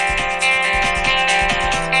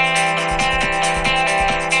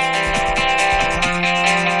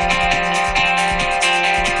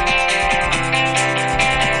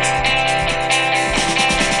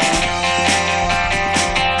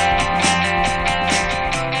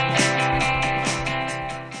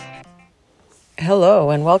Hello,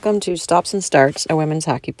 and welcome to Stops and Starts, a women's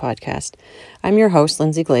hockey podcast. I'm your host,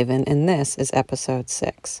 Lindsay Glavin, and this is episode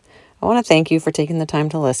 6. I want to thank you for taking the time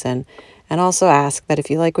to listen, and also ask that if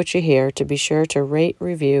you like what you hear, to be sure to rate,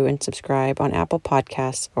 review, and subscribe on Apple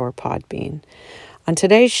Podcasts or Podbean. On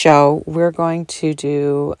today's show, we're going to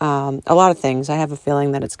do a lot of things. I have a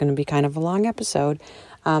feeling that it's going to be kind of a long episode,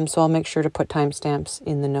 so I'll make sure to put timestamps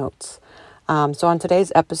in the notes. So on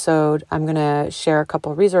today's episode, I'm going to share a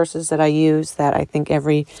couple of resources that I use that I think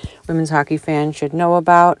every women's hockey fan should know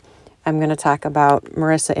about. I'm going to talk about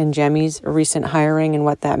Marisa Ingemi's recent hiring and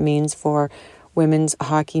what that means for women's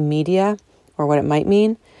hockey media, or what it might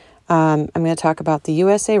mean. I'm going to talk about the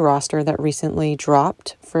USA roster that recently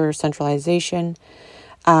dropped for centralization.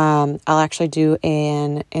 I'll actually do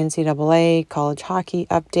an NCAA college hockey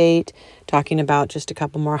update, talking about just a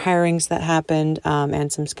couple more hirings that happened,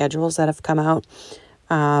 and some schedules that have come out,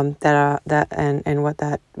 and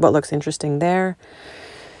what looks interesting there.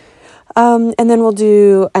 And then we'll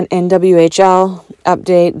do an NWHL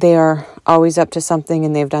update. They are always up to something,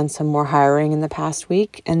 and they've done some more hiring in the past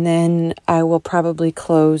week. And then I will probably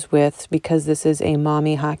close with, because this is a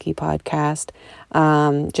mommy hockey podcast,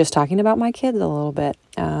 just talking about my kids a little bit,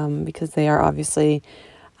 because they are obviously,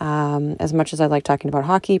 as much as I like talking about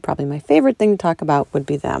hockey, probably my favorite thing to talk about would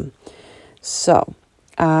be them. So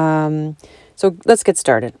let's get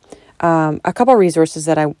started. A couple resources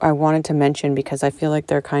that I wanted to mention, because I feel like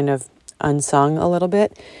they're kind of unsung a little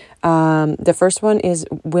bit. The first one is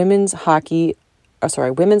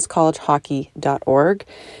womenscollegehockey.org.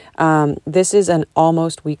 This is an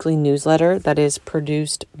almost weekly newsletter that is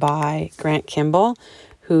produced by Grant Kimball,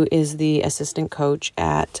 who is the assistant coach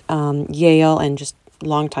at Yale and just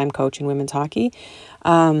longtime coach in women's hockey.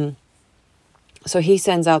 So he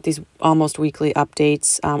sends out these almost weekly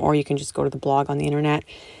updates, or you can just go to the blog on the internet.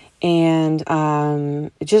 And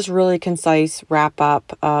just really concise wrap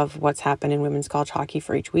up of what's happened in women's college hockey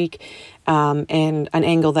for each week. And an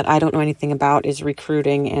angle that I don't know anything about is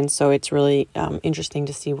recruiting. And so it's really interesting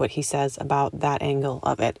to see what he says about that angle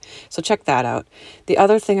of it. So check that out. The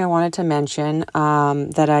other thing I wanted to mention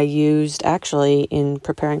that I used actually in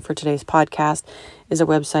preparing for today's podcast is a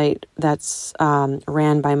website that's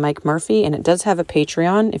ran by Mike Murphy, and it does have a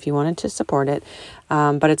Patreon if you wanted to support it,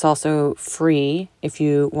 but it's also free if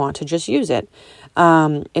you want to just use it.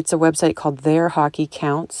 It's a website called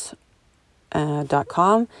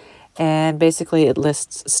theirhockeycounts.com, and basically it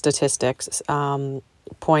lists statistics,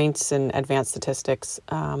 points and advanced statistics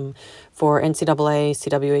for NCAA,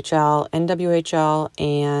 CWHL, NWHL,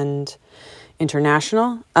 and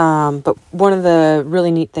international. But one of the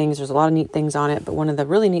really neat things, there's a lot of neat things on it, but one of the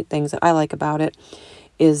really neat things that I like about it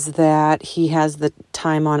is that he has the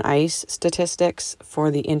time on ice statistics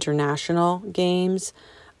for the international games,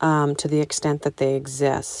 to the extent that they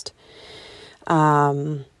exist.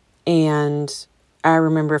 And I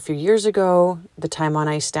remember a few years ago, the time on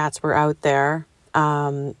ice stats were out there.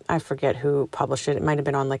 I forget who published it. It might have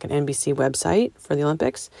been on like an NBC website for the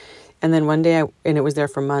Olympics. And then one day, and it was there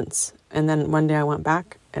for months. And then one day I went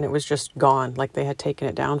back and it was just gone. Like they had taken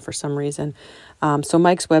it down for some reason. So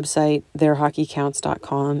Mike's website,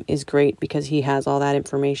 theirhockeycounts.com, is great because he has all that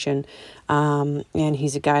information. And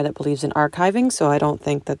he's a guy that believes in archiving. So I don't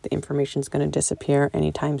think that the information is going to disappear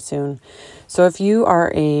anytime soon. So if you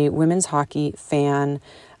are a women's hockey fan,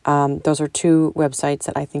 those are two websites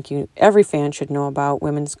that I think every fan should know about: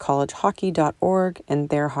 womenscollegehockey.org and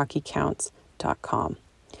theirhockeycounts.com.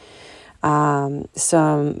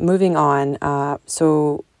 So moving on,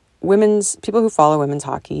 so people who follow women's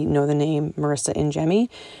hockey know the name Marisa Ingemi.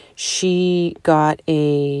 She got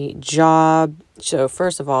a job. So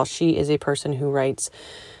first of all, she is a person who writes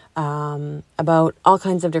about all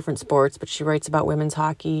kinds of different sports, but she writes about women's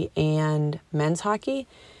hockey and men's hockey.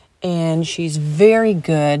 And she's very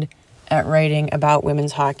good at writing about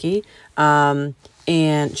women's hockey, and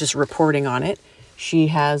just reporting on it. She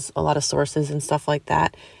has a lot of sources and stuff like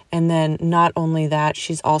that. And then not only that,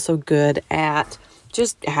 she's also good at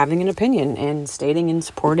just having an opinion and stating and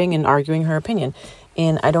supporting and arguing her opinion.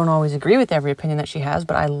 And I don't always agree with every opinion that she has,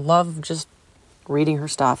 but I love just reading her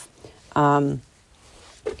stuff. And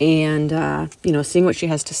seeing what she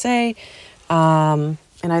has to say. And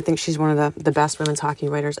I think she's one of the best women's hockey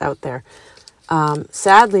writers out there.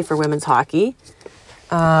 Sadly for women's hockey,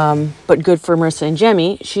 but good for Marisa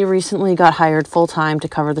Ingemi, she recently got hired full-time to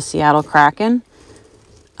cover the Seattle Kraken.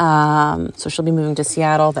 So she'll be moving to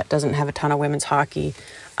Seattle. That doesn't have a ton of women's hockey.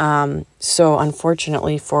 So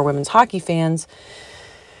unfortunately for women's hockey fans,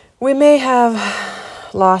 we may have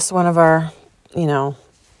lost one of our,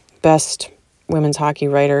 best women's hockey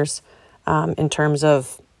writers, in terms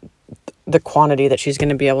of the quantity that she's going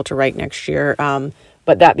to be able to write next year.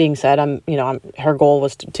 But that being said, her goal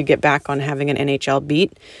was to get back on having an NHL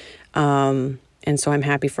beat. And so I'm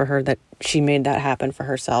happy for her that she made that happen for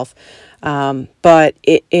herself. But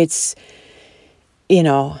it's,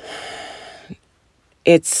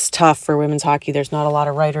 it's tough for women's hockey. There's not a lot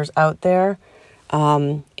of writers out there.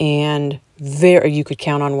 And you could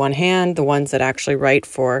count on one hand the ones that actually write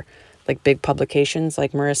for like big publications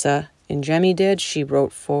like Marissa Ingemi did. She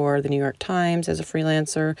wrote for the New York Times as a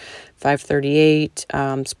freelancer, 538,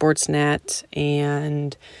 Sportsnet,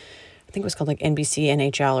 and I think it was called like NBC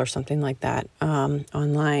NHL or something like that,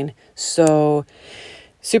 online. So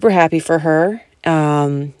super happy for her.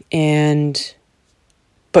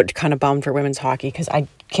 But kind of bummed for women's hockey because I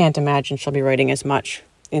can't imagine she'll be writing as much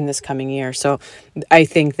in this coming year. So I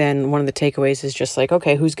think then one of the takeaways is just like,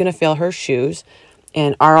 okay, who's going to fill her shoes?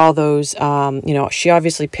 And are all those, she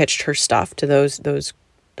obviously pitched her stuff to those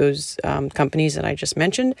companies that I just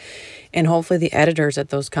mentioned. And hopefully the editors at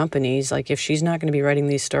those companies, like if she's not going to be writing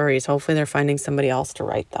these stories, hopefully they're finding somebody else to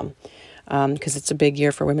write them. Because it's a big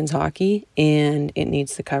year for women's hockey and it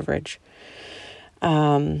needs the coverage.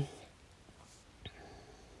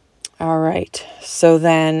 All right. So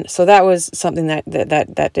that was something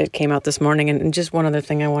that came out this morning. And just one other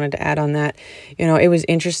thing I wanted to add on that, it was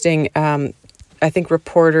interesting. I think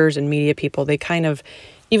reporters and media people, they kind of,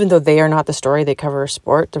 even though they are not the story, they cover a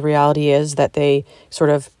sport. The reality is that they sort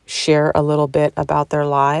of share a little bit about their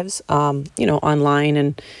lives, online,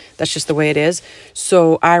 and that's just the way it is.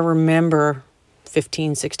 So I remember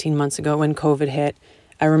 15, 16 months ago when COVID hit,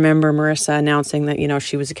 I remember Marissa announcing that,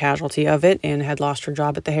 she was a casualty of it and had lost her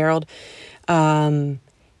job at the Herald. And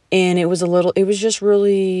it was just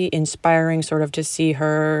really inspiring sort of to see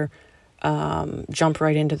her jump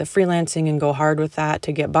right into the freelancing and go hard with that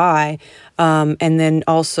to get by. And then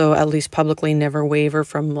also at least publicly never waver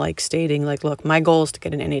from like stating like, look, my goal is to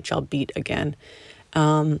get an NHL beat again.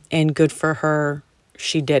 And good for her.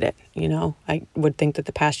 She did it. I would think that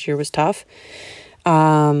the past year was tough.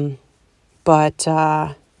 But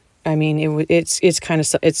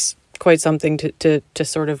it's quite something to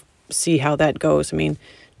sort of see how that goes. I mean,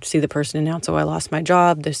 to see the person announce, "Oh, I lost my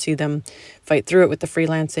job," to see them fight through it with the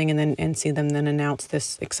freelancing, and see them then announce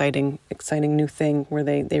this exciting new thing where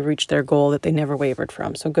they reached their goal that they never wavered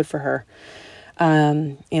from. So good for her.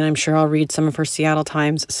 And I'm sure I'll read some of her Seattle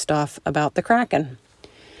Times stuff about the Kraken.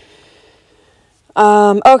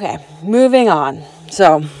 Okay, moving on.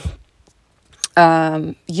 So.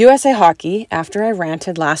 USA Hockey, after I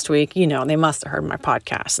ranted last week, they must have heard my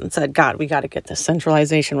podcast and said, God, we got to get this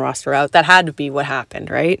centralization roster out. That had to be what happened,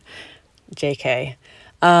 right? JK.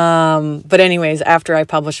 But anyways, after I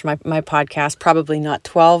published my podcast, probably not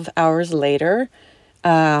 12 hours later,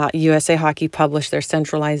 USA Hockey published their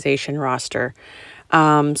centralization roster.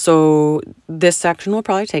 So this section will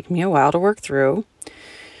probably take me a while to work through.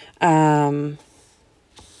 But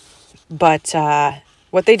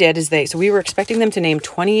what they did is so we were expecting them to name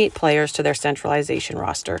 28 players to their centralization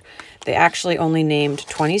roster. They actually only named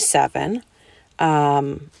 27.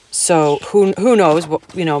 So who knows?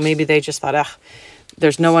 Maybe they just thought,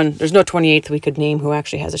 there's no 28th we could name who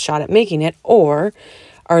actually has a shot at making it. Or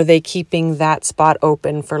are they keeping that spot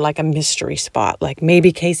open for like a mystery spot? Like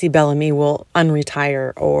maybe Casey Bellamy will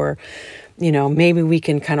unretire, or, maybe we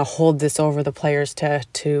can kind of hold this over the players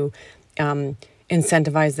to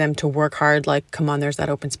incentivize them to work hard. Like, come on, there's that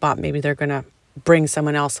open spot. Maybe they're going to bring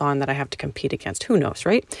someone else on that I have to compete against. Who knows,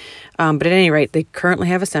 right? But at any rate, they currently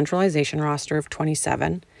have a centralization roster of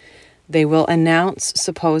 27. They will announce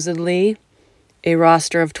supposedly a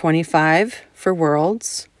roster of 25 for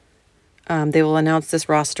Worlds. They will announce this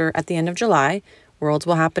roster at the end of July. Worlds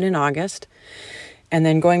will happen in August. And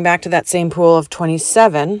then going back to that same pool of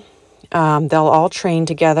 27, they'll all train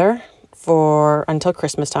together until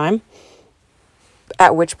Christmas time,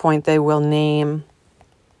 at which point they will name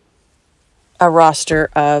a roster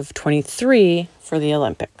of 23 for the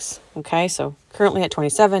Olympics. Okay, so currently at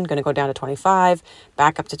 27, going to go down to 25,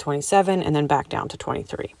 back up to 27, and then back down to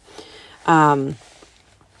 23.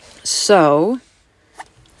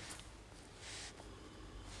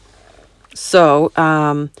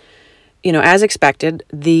 As expected,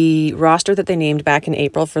 the roster that they named back in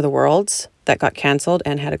April for the Worlds that got canceled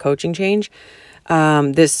and had a coaching change,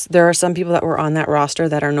 there are some people that were on that roster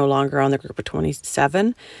that are no longer on the group of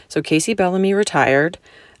 27. So Casey Bellamy retired.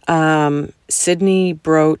 Sydney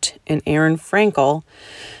Brote and Aaron Frankel,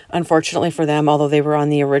 unfortunately for them, although they were on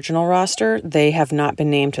the original roster, they have not been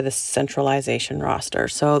named to the centralization roster.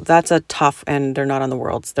 So that's a tough, and they're not on the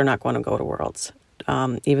Worlds. They're not going to go to Worlds,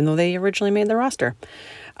 even though they originally made the roster.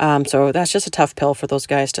 So that's just a tough pill for those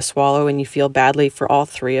guys to swallow, and you feel badly for all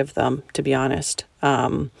three of them, to be honest.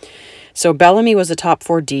 So Bellamy was a top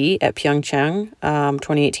 4D at Pyeongchang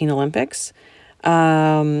 2018 Olympics.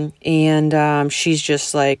 She's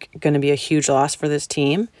just like going to be a huge loss for this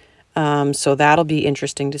team. So that'll be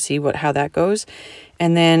interesting to see how that goes.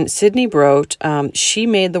 And then Sydney Brote, she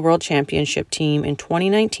made the World Championship team in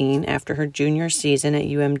 2019 after her junior season at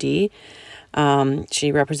UMD.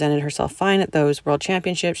 She represented herself fine at those World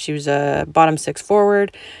Championships. She was a bottom 6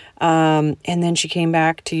 forward. And then she came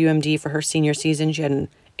back to UMD for her senior season. She had an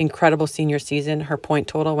incredible senior season. Her point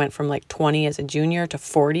total went from like 20 as a junior to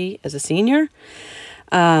 40 as a senior.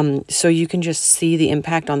 So you can just see the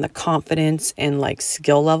impact on the confidence and like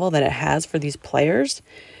skill level that it has for these players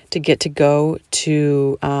to get to go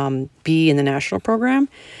to be in the national program.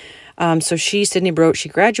 So Sydney Brote, she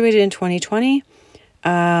graduated in 2020.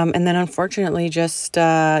 And then unfortunately just,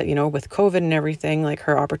 with COVID and everything, like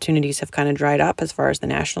her opportunities have kind of dried up as far as the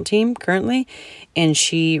national team currently. And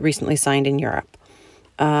she recently signed in Europe.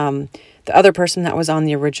 The other person that was on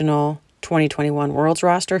the original 2021 Worlds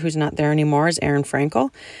roster, who's not there anymore, is Erin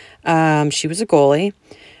Frankel. She was a goalie.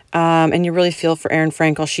 And you really feel for Erin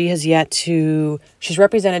Frankel. She's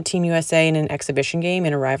represented Team USA in an exhibition game,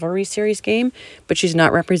 in a rivalry series game, but she's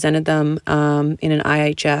not represented them in an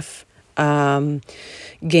IHF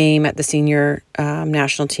game at the senior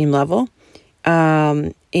national team level.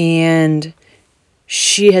 And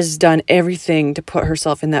she has done everything to put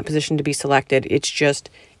herself in that position to be selected.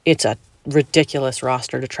 It's a ridiculous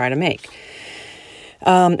roster to try to make.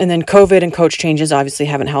 And then COVID and coach changes obviously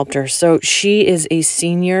haven't helped her. So she is a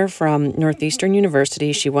senior from Northeastern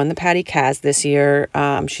University. She won the Patty Kaz this year.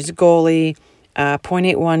 She's a goalie,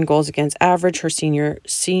 0.81 goals against average her senior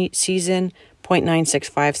season,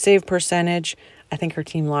 0.965 save percentage. I think her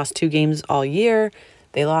team lost 2 games all year.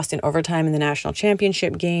 They lost in overtime in the national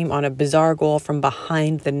championship game on a bizarre goal from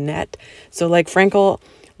behind the net. So like Frankel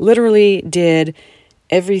literally did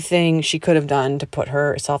everything she could have done to put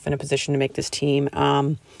herself in a position to make this team.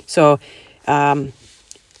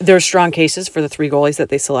 There's strong cases for the 3 goalies that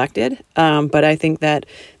they selected. But I think that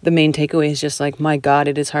the main takeaway is just like, my God,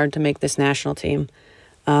 it is hard to make this national team.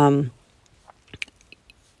 There's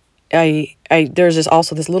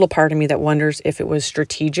also this little part of me that wonders if it was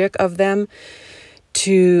strategic of them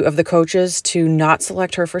of the coaches to not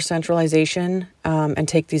select her for centralization, and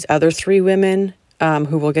take these other 3 women,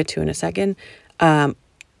 who we'll get to in a second.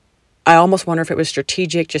 I almost wonder if it was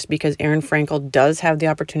strategic just because Erin Frankel does have the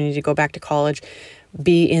opportunity to go back to college,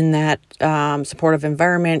 be in that supportive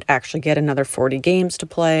environment, actually get another 40 games to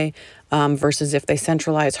play, versus if they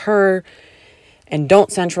centralize her and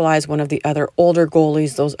don't centralize one of the other older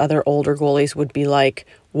goalies. Those other older goalies would be like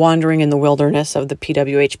wandering in the wilderness of the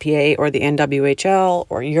PWHPA or the NWHL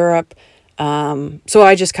or Europe. So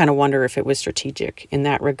I just kind of wonder if it was strategic in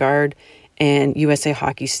that regard. And USA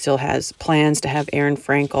Hockey still has plans to have Erin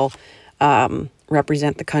Frankel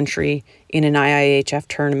represent the country in an IIHF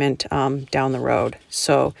tournament down the road.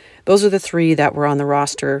 So those are the 3 that were on the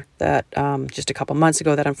roster that just a couple months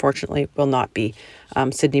ago that unfortunately will not be.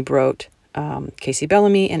 Sydney Brote, Casey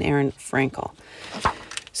Bellamy, and Erin Frankel.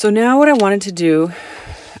 So now what I wanted to do,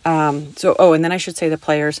 and then I should say the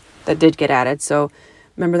players that did get added. So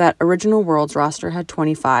remember that original Worlds roster had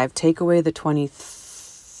 25. Take away the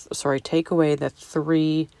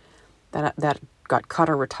 3 that got cut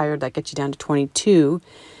or retired. That gets you down to 22.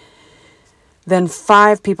 Then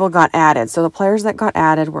 5 people got added. So the players that got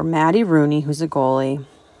added were Maddie Rooney, who's a goalie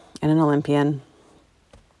and an Olympian.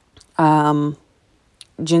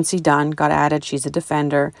 Jinsey Dunn got added. She's a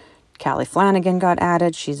defender. Callie Flanagan got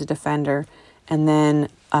added. She's a defender. And then,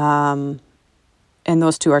 and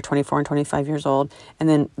those 2 are 24 and 25 years old. And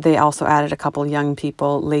then they also added a couple young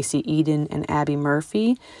people, Lacey Eden and Abby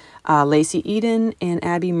Murphy. Lacey Eden and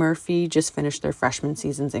Abby Murphy just finished their freshman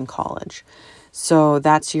seasons in college. So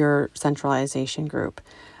that's your centralization group.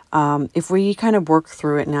 If we kind of work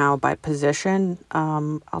through it now by position,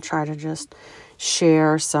 I'll try to just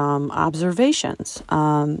share some observations.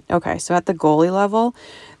 Okay, so at the goalie level,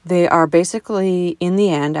 they are basically, in the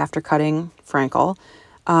end, after cutting Frankel,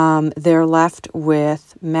 they're left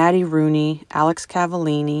with Maddie Rooney, Alex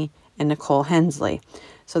Cavallini, and Nicole Hensley.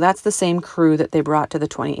 So that's the same crew that they brought to the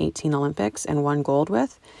 2018 Olympics and won gold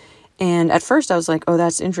with. And at first I was like, oh,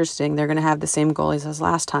 that's interesting. They're going to have the same goalies as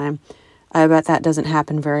last time. I bet that doesn't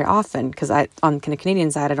happen very often because on the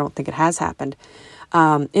Canadian side, I don't think it has happened.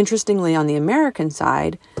 Interestingly, on the American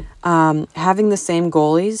side, having the same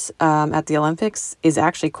goalies at the Olympics is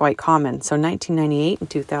actually quite common. So 1998 and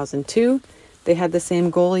 2002, they had the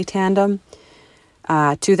same goalie tandem.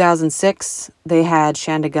 2006, they had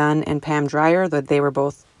Shanda Gunn and Pam Dreyer, that they were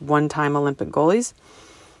both one-time Olympic goalies.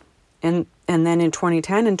 And then in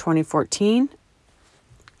 2010 and 2014,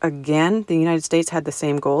 again, the United States had the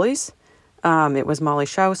same goalies. It was Molly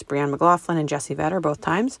Schaus, Brianne McLaughlin, and Jessie Vetter both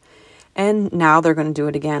times. And now they're going to do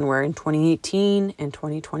it again, where in 2018 and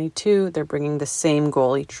 2022, they're bringing the same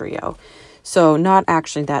goalie trio. So not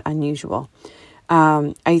actually that unusual.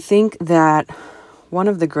 I think that one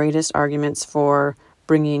of the greatest arguments for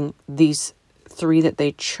bringing these three that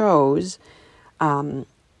they chose, and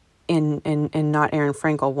not Erin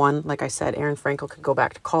Frankel. One, like I said, Erin Frankel could go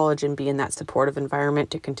back to college and be in that supportive environment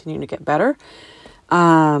to continue to get better.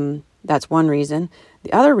 That's one reason.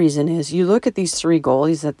 The other reason is you look at these three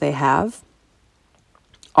goalies that they have.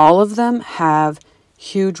 All of them have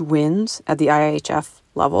huge wins at the IIHF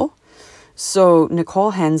level. So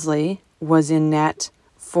Nicole Hensley was in net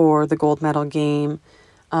for the gold medal game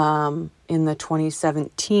in the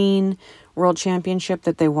 2017 World Championship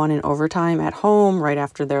that they won in overtime at home right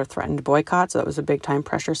after their threatened boycott. So that was a big time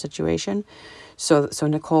pressure situation. So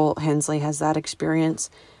Nicole Hensley has that experience.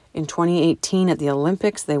 In 2018 at the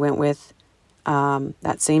Olympics, they went with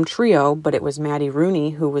that same trio, but it was Maddie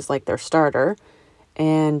Rooney who was like their starter.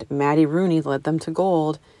 And Maddie Rooney led them to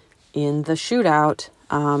gold in the shootout.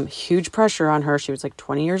 Huge pressure on her. She was like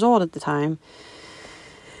 20 years old at the time.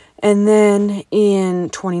 And then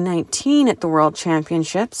in 2019 at the World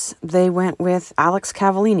Championships, they went with Alex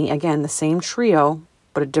Cavallini. Again, the same trio,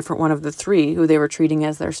 but a different one of the three who they were treating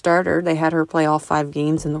as their starter. They had her play all 5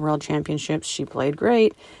 games in the World Championships. She played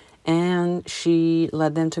great, and she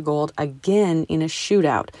led them to gold again in a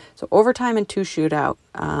shootout. So overtime and 2 shootout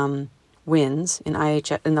wins in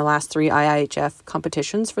the last 3 IIHF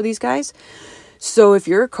competitions for these guys. So if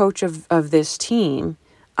you're a coach of this team,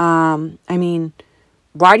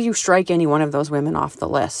 why do you strike any one of those women off the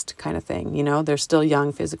list kind of thing? You know, they're still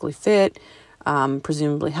young, physically fit,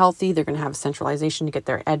 presumably healthy. They're going to have a centralization to get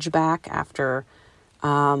their edge back after,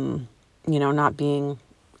 not being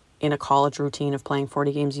in a college routine of playing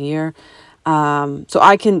 40 games a year.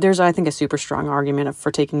 There's, I think, a super strong argument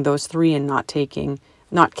for taking those 3 and not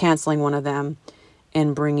canceling one of them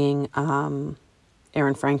and bringing Erin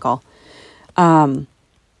Frankel.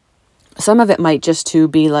 Some of it might just to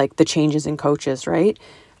be like the changes in coaches, right?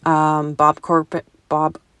 Bob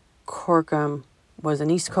Corkum was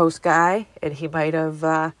an East Coast guy, and he might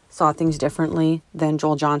have saw things differently than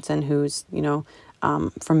Joel Johnson, who's,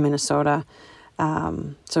 from Minnesota.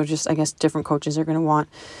 So just, I guess, different coaches are going to want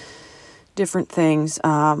different things.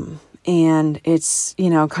 And it's,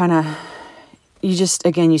 kind of, you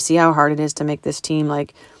see how hard it is to make this team.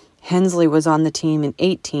 Like, Hensley was on the team in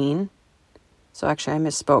 18. So actually, I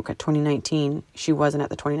misspoke. At 2019, she wasn't at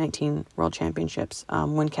the 2019 World Championships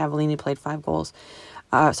when Cavallini played 5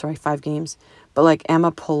 games. But like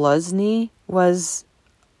Emma Polozny was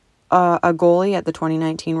a goalie at the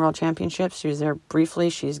 2019 World Championships. She was there briefly.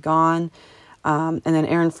 She's gone. And then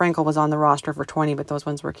Erin Frankel was on the roster for 20, but those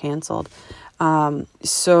ones were canceled.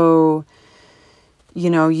 So,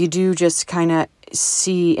 you do just kind of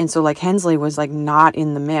see. And so like Hensley was like not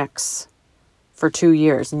in the mix for 2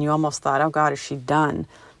 years, and you almost thought, oh God, is she done?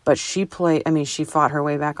 But she fought her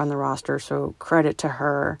way back on the roster, so credit to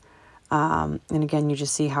her. And again, you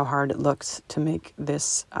just see how hard it looks to make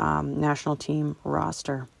this national team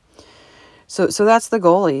roster. So that's the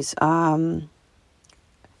goalies.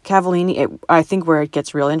 Cavallini, I think where it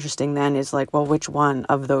gets real interesting then is like, well, which one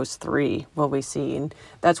of those 3 will we see? And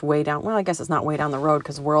that's way down. Well, I guess it's not way down the road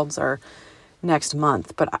because Worlds are next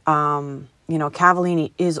month, but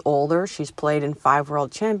Cavallini is older. She's played in 5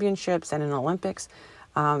 World Championships and in Olympics.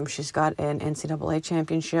 She's got an NCAA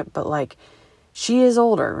championship, but like she is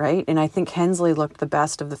older, right? And I think Hensley looked the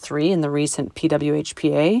best of the 3 in the recent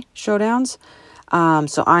PWHPA showdowns.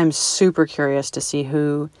 So I'm super curious to see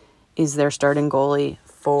who is their starting goalie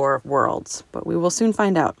for Worlds, but we will soon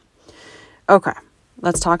find out. Okay,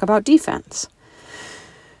 let's talk about defense.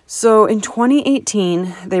 So in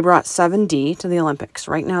 2018, they brought 7D to the Olympics.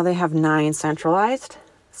 Right now they have 9 centralized.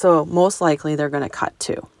 So most likely they're going to cut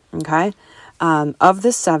 2. Okay. Of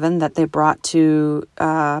the 7 that they brought to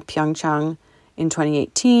Pyeongchang in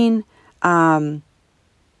 2018,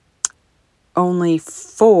 only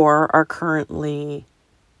 4 are currently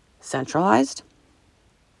centralized.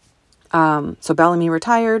 So Bellamy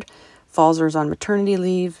retired, Falzer's on maternity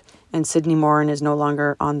leave, and Sydney Morin is no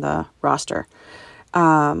longer on the roster.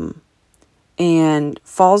 And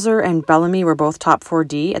Falzer and Bellamy were both top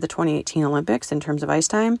 4D at the 2018 Olympics in terms of ice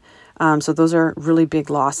time. So those are really big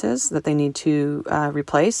losses that they need to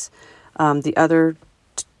replace. The other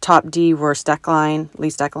top D were Lee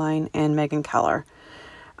Stecklein, and Megan Keller.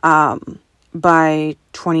 by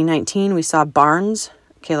 2019, we saw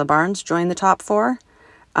Kayla Barnes join the top 4.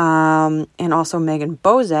 And also Megan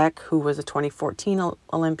Bozek, who was a 2014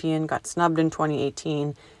 Olympian, got snubbed in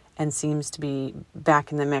 2018 and seems to be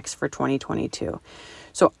back in the mix for 2022.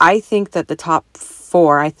 So I think that the top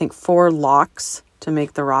 4, 4 locks to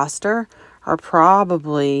make the roster are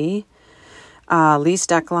probably Lee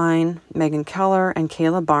Steckline, Megan Keller, and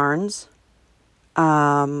Kayla Barnes,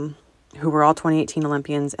 who were all 2018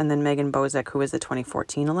 Olympians, and then Megan Bozek, who was the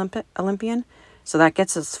 2014 Olympian. So that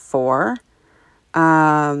gets us 4.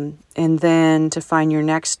 And then to find your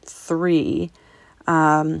next 3,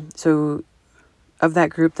 so of that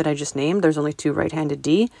group that I just named, there's only 2 right-handed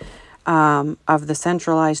D. Of the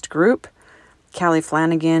centralized group, Callie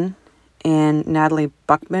Flanagan and Natalie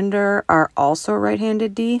Buckbinder are also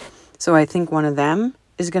right-handed D. So I think one of them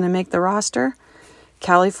is going to make the roster.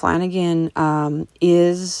 Callie Flanagan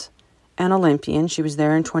is an Olympian. She was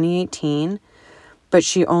there in 2018, but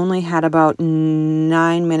she only had about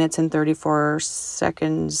 9 minutes and 34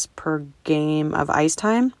 seconds per game of ice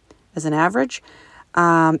time as an average.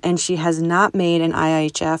 And she has not made an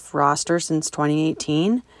IIHF roster since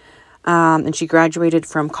 2018. And she graduated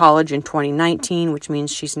from college in 2019, which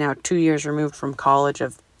means she's now 2 years removed from college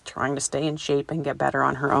of trying to stay in shape and get better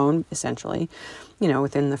on her own, essentially,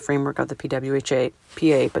 within the framework of the PWHA,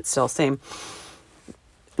 PA, but still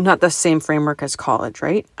not the same framework as college,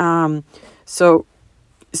 right? So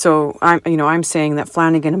I'm saying that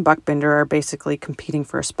Flanagan and Buckbinder are basically competing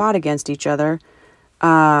for a spot against each other,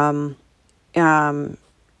 assuming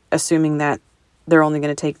that they're only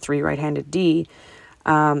going to take 3 right-handed D.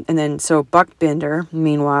 And then, so Buckbinder,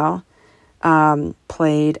 meanwhile,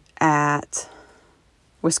 played at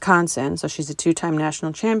Wisconsin. So she's a 2-time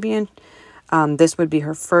national champion. This would be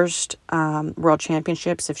her first world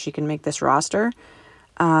championships if she can make this roster.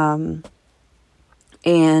 And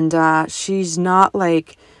she's not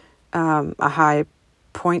like a high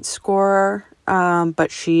point scorer,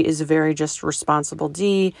 but she is a very just responsible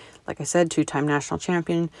D. Like I said, 2-time national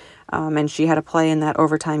champion. And she had a play in that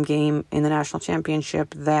overtime game in the national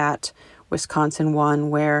championship that Wisconsin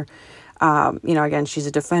won where, again, she's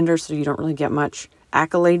a defender, so you don't really get much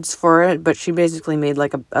accolades for it, but she basically made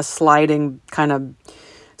like a sliding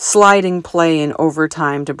play in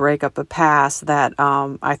overtime to break up a pass that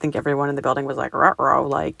I think everyone in the building was like, ruh-roh,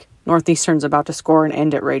 like Northeastern's about to score and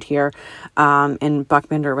end it right here. And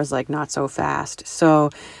Buckbinder was like, not so fast. So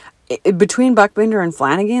between Buckbinder and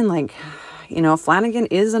Flanagan, Flanagan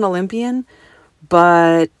is an Olympian,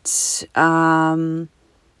 but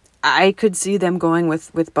I could see them going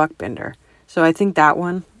with Buckbinder. So I think that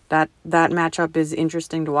matchup is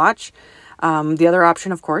interesting to watch. The other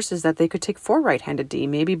option, of course, is that they could take 4 right-handed D.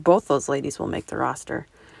 Maybe both those ladies will make the roster.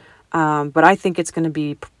 But I think it's going to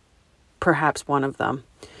be perhaps one of them.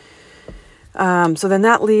 So then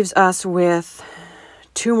that leaves us with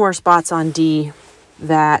 2 more spots on D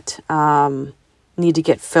that need to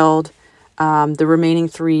get filled. The remaining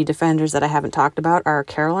 3 defenders that I haven't talked about are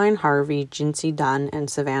Caroline Harvey, Jinsey Dunn, and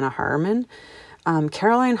Savannah Harmon.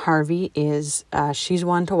 Caroline Harvey she's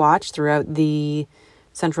one to watch throughout the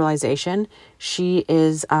centralization. She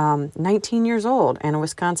is 19 years old and a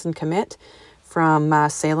Wisconsin commit from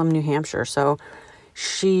Salem, New Hampshire. So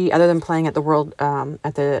she, other than playing at the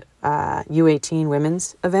U18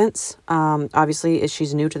 women's events, obviously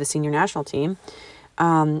she's new to the senior national team.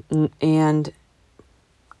 And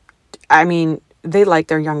I mean, they like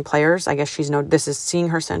their young players. I guess seeing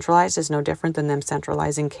her centralized is no different than them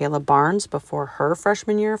centralizing Kayla Barnes before her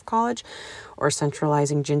freshman year of college, or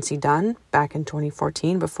centralizing Jinsey Dunn back in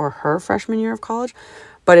 2014 before her freshman year of college.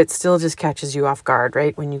 But it still just catches you off guard,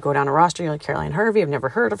 right? When you go down a roster, you're like, Caroline Harvey, I've never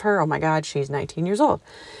heard of her. Oh my God, she's 19 years old.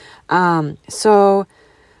 So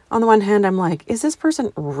on the one hand, I'm like, is this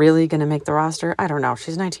person really going to make the roster? I don't know.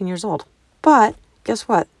 She's 19 years old. But guess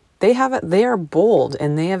what? They are bold,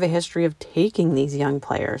 and they have a history of taking these young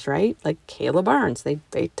players, right? Like Kayla Barnes, they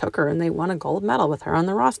took her and they won a gold medal with her on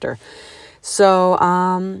the roster. So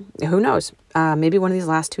who knows? Maybe one of these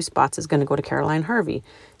last 2 spots is going to go to Caroline Harvey.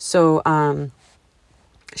 So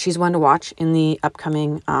she's one to watch in the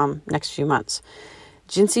upcoming next few months.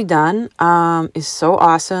 Jinsey Dunn is so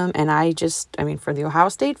awesome, and for the Ohio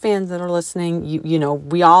State fans that are listening,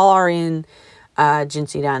 we all are in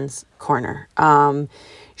Jinsey Dunn's corner.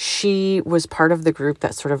 She was part of the group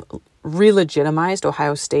that sort of re-legitimized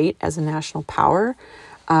Ohio State as a national power.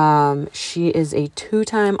 She is a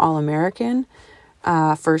 2-time All-American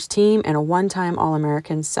first team and a 1-time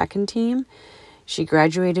All-American second team. She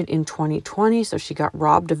graduated in 2020, so she got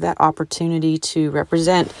robbed of that opportunity to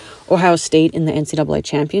represent Ohio State in the NCAA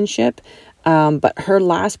championship. But her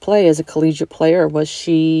last play as a collegiate player was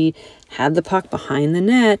she had the puck behind the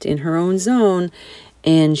net in her own zone,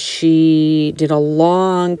 and she did a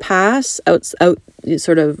long pass out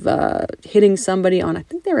sort of hitting somebody on, I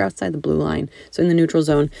think they were outside the blue line, so in the neutral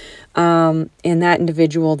zone. And that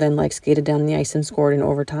individual then like skated down the ice and scored in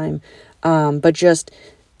overtime. But just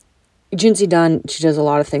Jinsey Dunn, she does a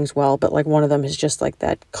lot of things well, but like one of them is just like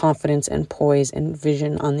that confidence and poise and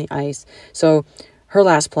vision on the ice. So her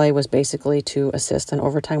last play was basically to assist an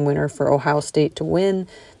overtime winner for Ohio State to win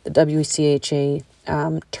the WCHA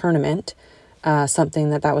tournament.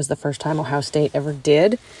 Something that was the first time Ohio State ever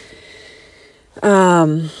did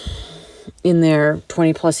in their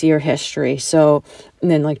 20 plus year history. So, and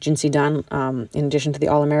then like Jinsey Dunn, in addition to the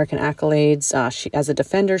All-American accolades, she, as a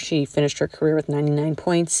defender, she finished her career with 99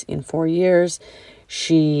 points in 4 years.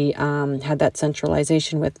 She had that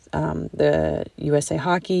centralization with the USA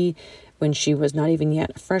Hockey when she was not even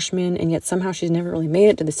yet a freshman, and yet somehow she's never really made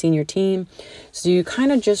it to the senior team. So you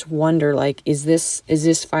kind of just wonder, like, is this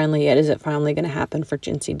finally it? Is it finally going to happen for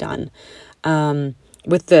Jinsey Dunn?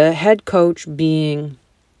 With the head coach being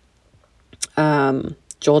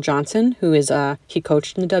Joel Johnson, who is he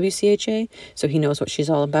coached in the WCHA, so he knows what she's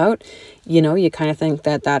all about. You know, you kind of think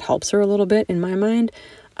that helps her a little bit in my mind,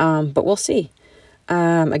 but we'll see.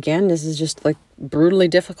 Again, this is just like brutally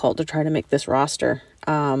difficult to try to make this roster.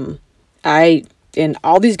 And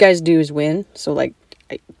all these guys do is win. So like,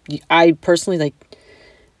 I personally like,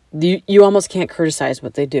 you almost can't criticize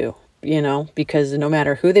what they do, you know, because no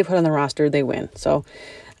matter who they put on the roster, they win. So,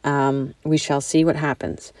 we shall see what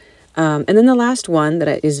happens. And then the last one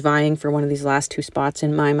that is vying for one of these last two spots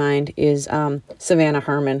in my mind is, Savannah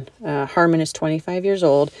Harmon. Harmon is 25 years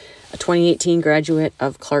old, a 2018 graduate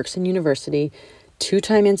of Clarkson University,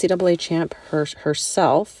 two-time NCAA champ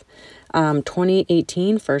herself.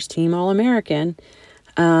 2018 first team All-American,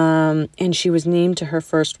 and she was named to her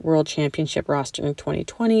first World Championship roster in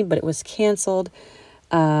 2020, but it was canceled,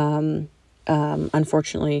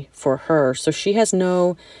 unfortunately for her. So she has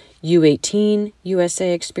no U18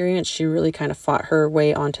 USA experience. She really kind of fought her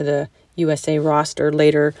way onto the USA roster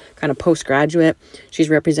later, kind of postgraduate. She's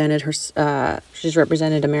represented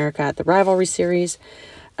America at the Rivalry Series,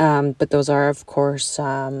 but those are, of course,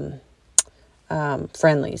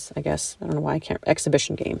 friendlies, I guess. I don't know why I can't.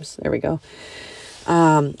 Exhibition games. There we go.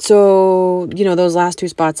 So, you know, those last two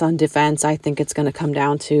spots on defense, I think it's going to come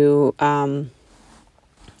down to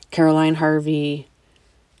Caroline Harvey,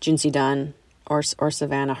 Jinsey Dunn, or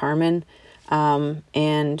Savannah Harmon.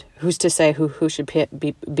 And who's to say who should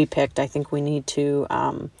be picked? I think we need to,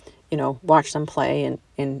 you know, watch them play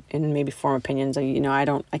and maybe form opinions. You know,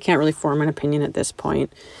 I can't really form an opinion at this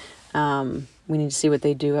point. We need to see what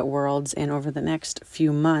they do at Worlds and over the next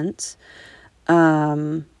few months.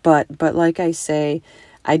 But like I say,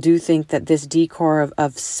 I do think that this decor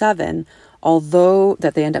of 7, although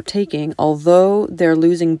that they end up taking, although they're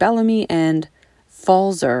losing Bellamy and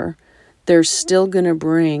Falzer, they're still going to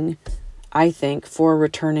bring, I think, 4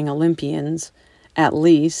 returning Olympians, at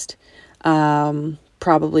least,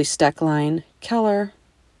 probably Steckline, Keller,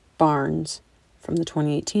 Barnes from the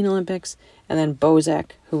 2018 Olympics, and then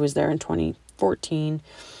Bozek, who was there in 2014,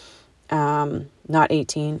 not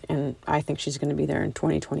 18, and I think she's going to be there in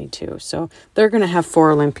 2022. So they're going to have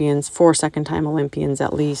 4 Olympians, 4 second-time Olympians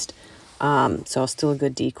at least. So still a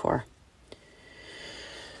good decor.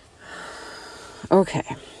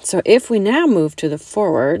 Okay, so if we now move to the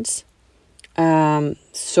forwards,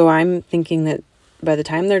 so I'm thinking that by the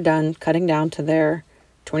time they're done cutting down to their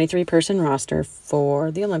 23-person roster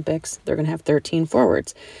for the Olympics, they're going to have 13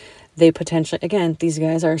 forwards. They potentially, again, these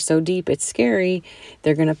guys are so deep, it's scary.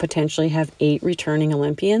 They're going to potentially have 8 returning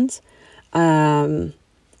Olympians. They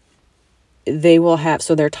will have,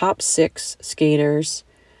 so their top 6 skaters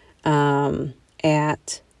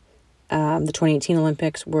at the 2018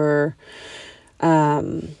 Olympics were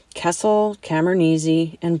Kessel,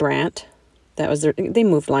 Cameronese, and Brandt. That was they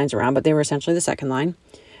moved lines around, but they were essentially the second line.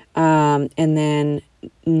 And then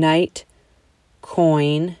Knight,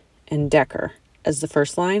 Coyne, and Decker as the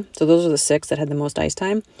first line. So those are the 6 that had the most ice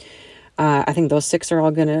time. I think those 6 are all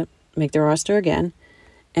going to make the roster again.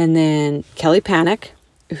 And then Kelly Panic,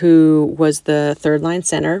 who was the third line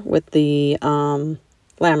center with the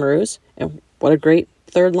Lamoureux. And what a great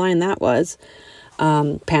third line that was.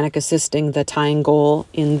 Panic assisting the tying goal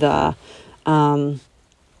in the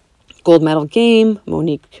gold medal game.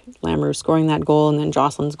 Monique Lamoureux scoring that goal, and then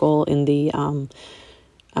Jocelyn's goal in the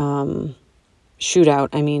shootout.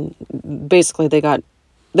 I mean, basically they got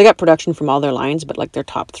production from all their lines, but like their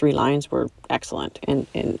top 3 lines were excellent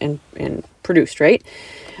and produced, right?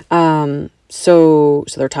 So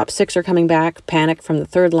their top 6 are coming back. Panic from the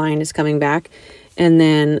third line is coming back. And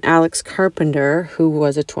then Alex Carpenter, who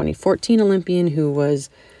was a 2014 Olympian, who was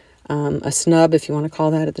a snub, if you want to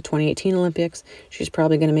call that, at the 2018 Olympics. She's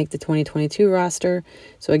probably going to make the 2022 roster.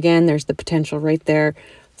 So again, there's the potential right there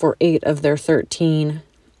for 8 of their 13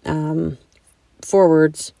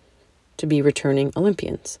 forwards to be returning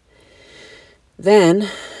Olympians. Then,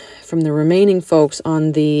 from the remaining folks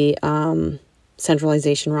on the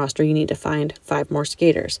centralization roster, you need to find 5 more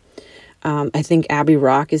skaters. I think Abby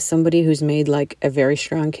Rock is somebody who's made like a very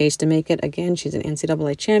strong case to make it. Again, she's an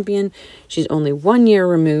NCAA champion. She's only 1 year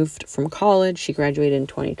removed from college. She graduated in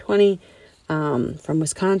 2020 from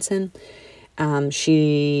Wisconsin.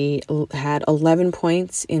 She had 11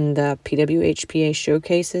 points in the PWHPA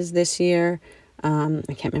showcases this year. I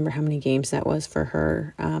can't remember how many games that was for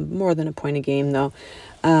her. More than a point a game though.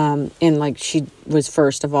 And like she was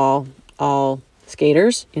first of all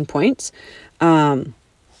skaters in points.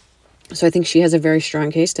 So I think she has a very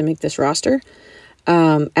strong case to make this roster.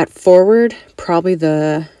 At forward, probably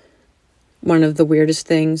one of the weirdest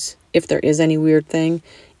things, if there is any weird thing,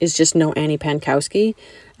 is just no Annie Pankowski.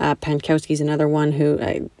 Pankowski's another one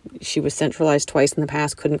who she was centralized twice in the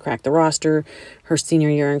past, couldn't crack the roster. Her senior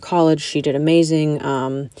year in college, she did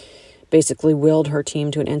amazing. Basically willed her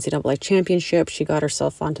team to an NCAA championship. She got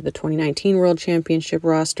herself onto the 2019 World Championship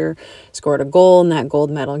roster, scored a goal in that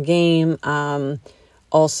gold medal game.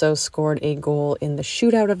 Also scored a goal in the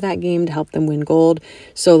shootout of that game to help them win gold.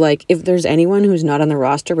 So, like, if there's anyone who's not on the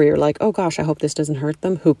roster where you're like, oh gosh, I hope this doesn't hurt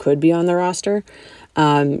them, who could be on the roster,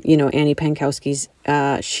 Annie Pankowski's,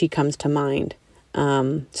 she comes to mind.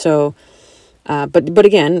 But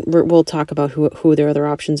again, we'll talk about who their other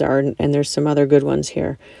options are, and there's some other good ones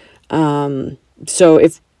here. So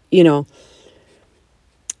if, a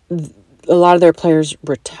lot of their players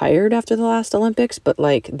retired after the last Olympics, but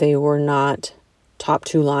like they were not top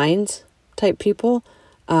 2 lines type people.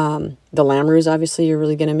 The Lamoureux, obviously, you're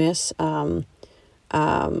really going to miss.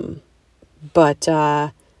 But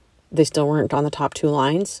they still weren't on the top 2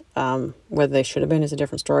 lines. Whether they should have been is a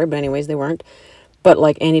different story. But anyways, they weren't. But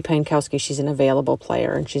like Annie Pankowski, she's an available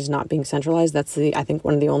player and she's not being centralized. That's I think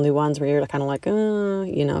one of the only ones where you're kind of like,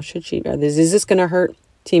 should she? Is this going to hurt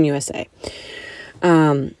Team USA?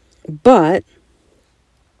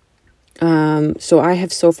 So I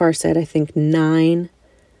have so far said, I think 9.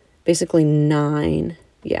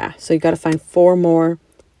 Yeah. So you got to find 4 more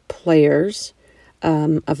players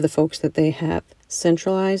of the folks that they have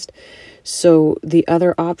centralized. So the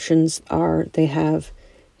other options are they have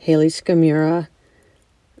Haley Scamura.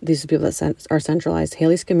 These are people that are centralized.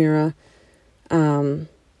 Haley Scamura.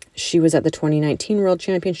 She was at the 2019 World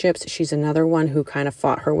Championships. She's another one who kind of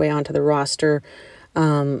fought her way onto the roster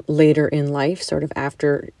later in life, sort of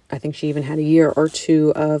after, I think she even had a year or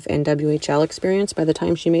 2 of NWHL experience by the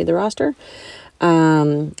time she made the roster.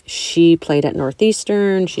 She played at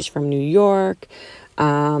Northeastern. She's from New York.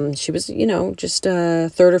 She was, just a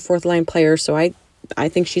 3rd or 4th line player. So I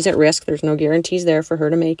think she's at risk. There's no guarantees there for her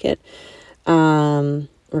to make it.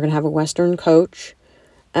 We're going to have a Western coach.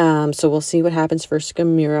 So we'll see what happens for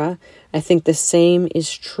Scamura. I think the same is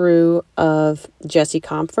true of Jessie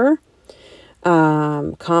Compher.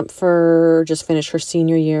 Compher just finished her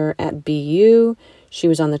senior year at BU. She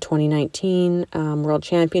was on the 2019 World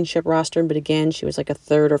Championship roster, but again, she was like a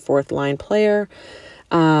 3rd or 4th line player.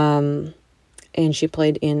 And she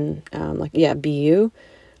played in BU.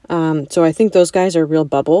 So I think those guys are real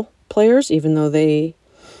bubble players, even though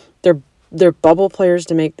they're bubble players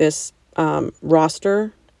to make this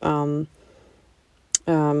roster. Even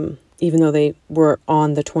though they were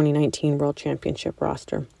on the 2019 World Championship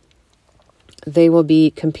roster. They will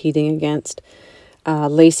be competing against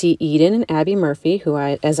Lacey Eden and Abby Murphy, who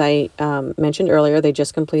as I mentioned earlier, they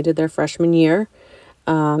just completed their freshman year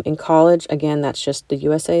in college. Again, that's just the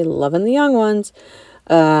USA loving the young ones.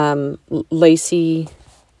 Lacey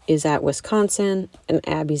is at Wisconsin and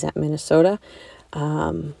Abby's at Minnesota.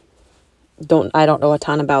 I don't know a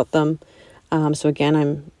ton about them. So again,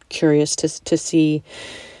 I'm curious to see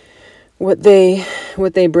what they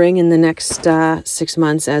bring in the next 6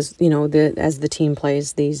 months as the team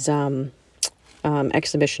plays these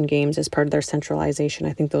exhibition games as part of their centralization.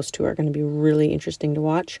 I think those 2 are going to be really interesting to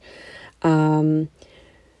watch.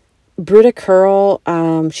 Britta Curl,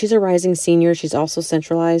 she's a rising senior. She's also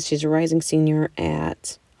centralized. She's a rising senior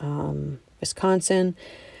at Wisconsin.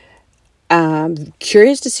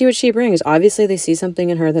 Curious to see what she brings. Obviously, they see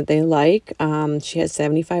something in her that they like. She has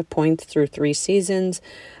 75 points through 3 seasons.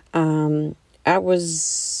 That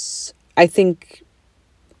was, I think,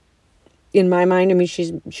 in my mind, I mean,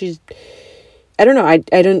 she's, I don't know.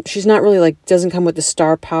 She's not really doesn't come with the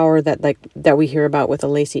star power that we hear about with a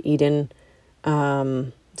Lacey Eden.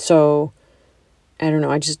 So I don't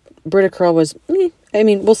know. Britta Curl was, I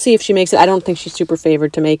mean, we'll see if she makes it. I don't think she's super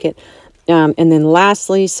favored to make it. And then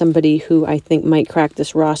lastly, somebody who I think might crack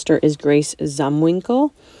this roster is Grace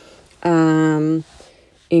Zumwinkle.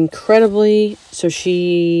 Incredibly, so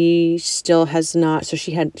she still has not,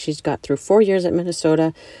 she's got through 4 years at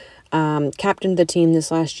Minnesota, captained the team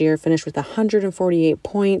this last year, finished with 148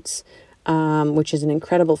 points, which is an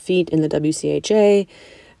incredible feat in the WCHA.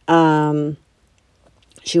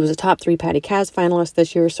 She was a top 3 Patty Kaz finalist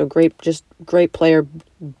this year, so great player,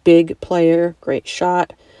 big player, great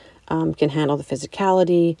shot, can handle the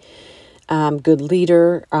physicality, good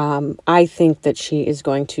leader. I think that she is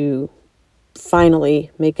going to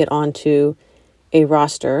finally make it onto a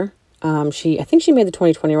roster. I think she made the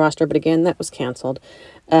 2020 roster, but again, that was canceled.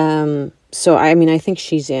 So I think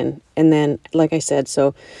she's in. And then, like I said,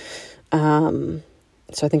 so I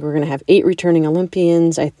think we're going to have 8 returning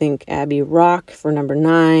Olympians. I think Abby Rock for number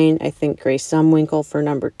 9. I think Grace Zumwinkle for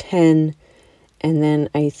number 10. And then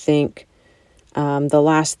I think the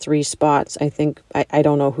last 3 spots, I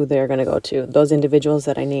don't know who they're going to go to. Those individuals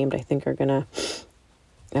that I named, I think are going to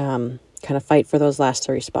kind of fight for those last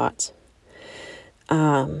 3 spots.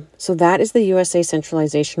 So that is the USA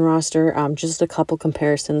centralization roster. Just a couple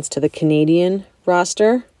comparisons to the Canadian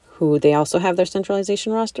roster, who they also have their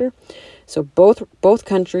centralization roster. So both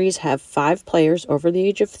countries have 5 players over the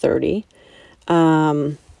age of 30.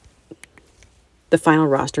 The final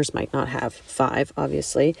rosters might not have 5,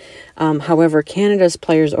 obviously. However, Canada's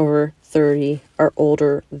players over 30 are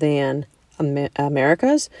older than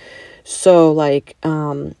America's. So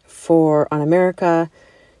on America,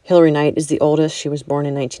 Hillary Knight is the oldest. She was born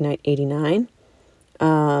in 1989.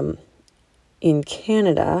 In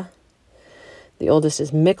Canada, the oldest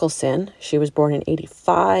is Mickelson. She was born in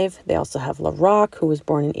 85. They also have LaRock, who was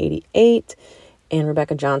born in 88, and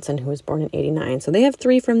Rebecca Johnson, who was born in 89. So they have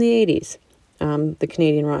 3 from the 80s, the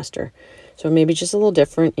Canadian roster. So maybe just a little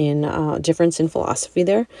difference in philosophy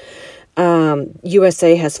there.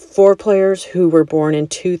 USA has 4 players who were born in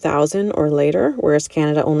 2000 or later, whereas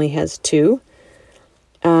Canada only has 2.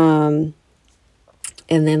 And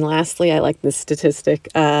then lastly, I like this statistic.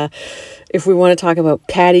 If we want to talk about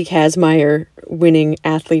Patty Kazmaier winning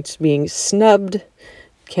athletes being snubbed,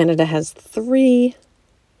 Canada has 3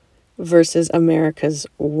 versus America's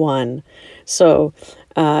 1. So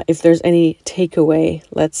if there's any takeaway,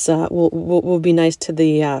 we'll be nice to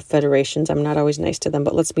the federations. I'm not always nice to them,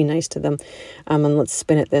 but let's be nice to them, and let's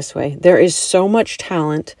spin it this way. There is so much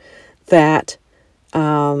talent that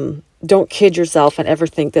don't kid yourself and ever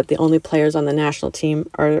think that the only players on the national team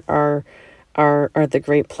are the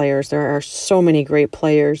great players. There are so many great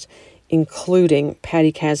players, including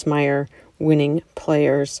Patty Kazmaier winning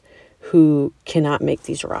players who cannot make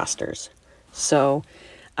these rosters. So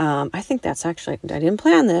I think that's actually, I didn't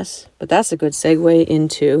plan this, but that's a good segue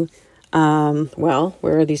into,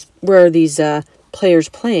 where are these players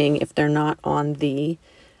playing if they're not on the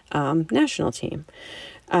national team?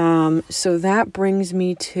 So that brings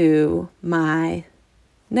me to my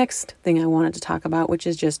next thing I wanted to talk about, which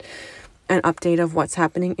is just an update of what's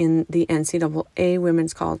happening in the NCAA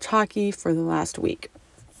women's college hockey for the last week.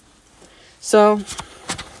 So,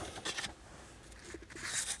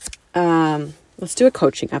 let's do a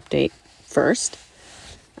coaching update first,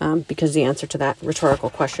 because the answer to that rhetorical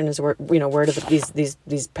question is where do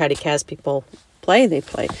these Patty Kaz people play? They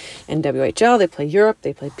play in WHL, they play Europe,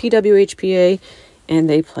 they play PWHPA, and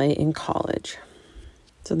they play in college.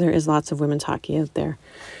 So there is lots of women's hockey out there.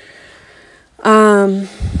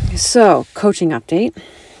 So coaching update.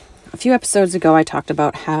 A few episodes ago, I talked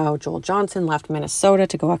about how Joel Johnson left Minnesota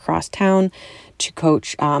to go across town to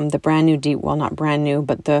coach the brand new, not brand new,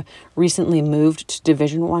 but the recently moved to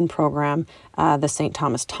Division I program, the St.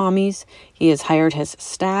 Thomas Tommies. He has hired his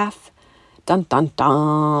staff. Dun, dun,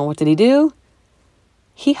 dun. What did he do?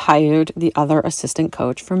 He hired the other assistant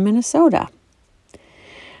coach from Minnesota,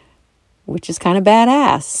 which is kind of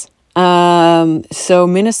badass. So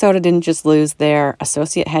Minnesota didn't just lose their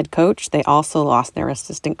associate head coach, they also lost their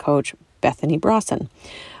assistant coach, Bethany Brawson.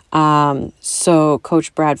 So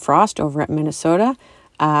Coach Brad Frost over at Minnesota,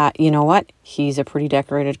 you know what? He's a pretty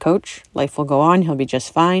decorated coach. Life will go on. He'll be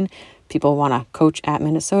just fine. People want to coach at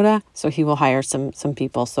Minnesota, so he will hire some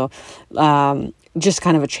people. So just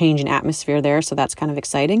kind of a change in atmosphere there. So that's kind of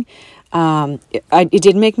exciting. It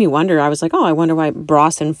did make me wonder. I was like, I wonder why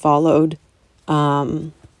Brawson followed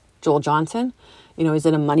Joel Johnson. Is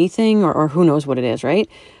it a money thing or who knows what it is, right?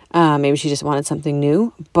 Maybe she just wanted something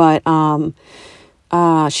new. But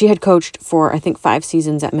she had coached for, I think, 5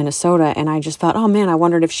 seasons at Minnesota. And I just thought, oh, man, I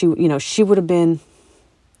wondered if she would have been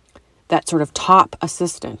that sort of top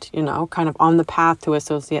assistant, kind of on the path to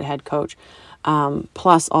associate head coach.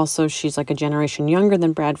 Plus, also, she's like a generation younger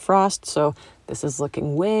than Brad Frost, so this is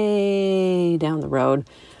looking way down the road.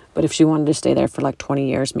 But if she wanted to stay there for like 20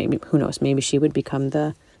 years, maybe, who knows, maybe she would become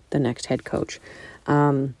the next head coach.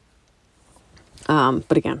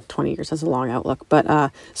 But again, 20 years has a long outlook.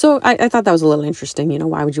 But so I thought that was a little interesting.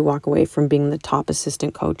 Why would you walk away from being the top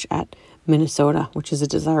assistant coach at Minnesota, which is a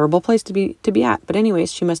desirable place to be at? But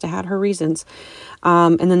anyways, she must have had her reasons.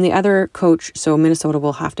 And then the other coach, so Minnesota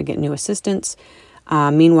will have to get new assistants.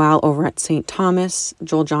 Meanwhile, over at St. Thomas,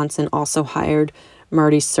 Joel Johnson also hired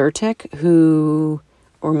Marty Surtick, who,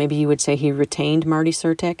 or maybe you would say he retained Marty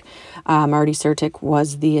Surtick. Marty Surtick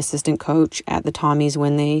was the assistant coach at the Tommies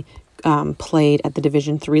when they played at the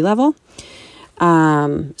Division III level.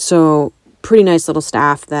 So pretty nice little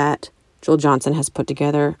staff that Joel Johnson has put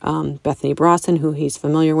together. Bethany Brosson, who he's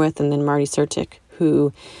familiar with, and then Marty Surtick,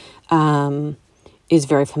 who is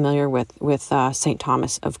very familiar with St.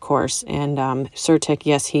 Thomas, of course. And Surtick,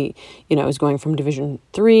 yes, he is going from Division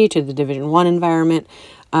III to the Division I environment.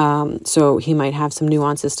 So he might have some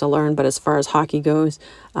nuances to learn, but as far as hockey goes,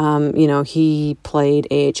 he played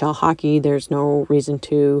AHL hockey. There's no reason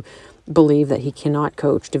to believe that he cannot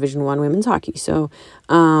coach Division I women's hockey. So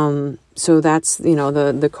that's,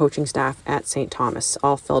 the coaching staff at St. Thomas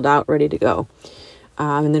all filled out, ready to go.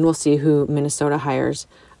 And then we'll see who Minnesota hires.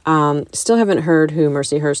 Still haven't heard who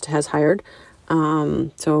Mercyhurst has hired.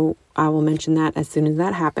 So I will mention that as soon as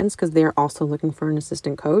that happens, because they're also looking for an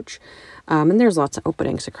assistant coach. And there's lots of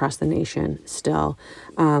openings across the nation still.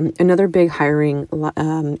 Another big hiring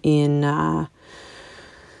in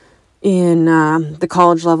the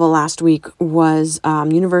college level last week was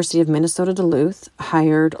University of Minnesota Duluth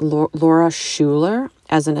hired Laura Schuler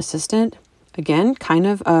as an assistant. Again, kind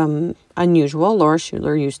of unusual. Laura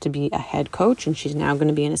Schuler used to be a head coach, and she's now going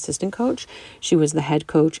to be an assistant coach. She was the head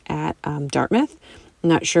coach at Dartmouth. I'm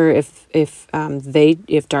not sure if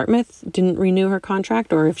Dartmouth didn't renew her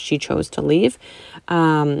contract or if she chose to leave.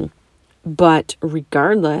 But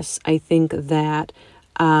regardless, I think that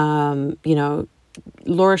Laura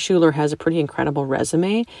Schuler has a pretty incredible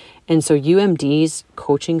resume, and so UMD's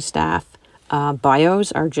coaching staff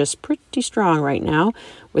bios are just pretty strong right now,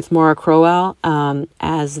 with Maura Crowell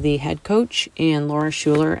as the head coach and Laura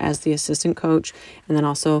Schuler as the assistant coach, and then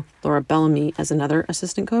also Laura Bellamy as another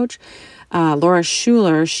assistant coach. Laura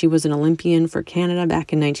Schuler, she was an Olympian for Canada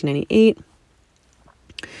back in 1998.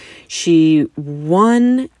 She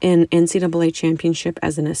won an NCAA championship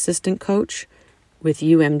as an assistant coach with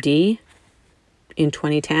UMD in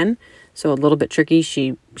 2010. So a little bit tricky.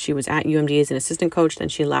 She was at UMD as an assistant coach, then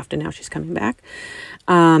she left, and now she's coming back.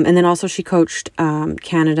 And then also she coached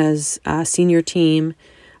Canada's senior team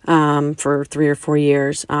for 3 or 4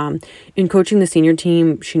 years. In coaching the senior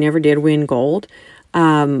team, she never did win gold,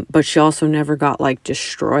 but she also never got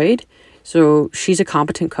destroyed. So she's a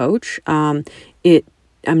competent coach. I'm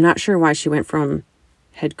not sure why she went from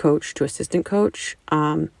head coach to assistant coach.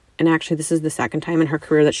 And actually, this is the second time in her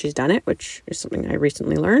career that she's done it, which is something I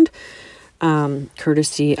recently learned,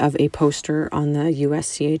 courtesy of a poster on the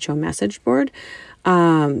USCHO message board.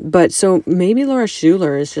 But so maybe Laura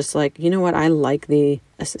Schuler is just you know what, I like the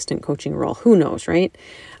assistant coaching role. Who knows, right?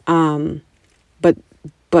 But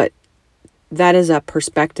that is a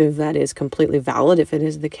perspective that is completely valid if it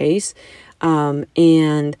is the case.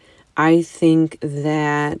 And I think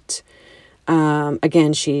that,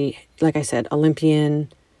 again, she, like I said,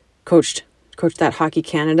 Olympian, coached that Hockey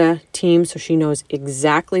Canada team, so she knows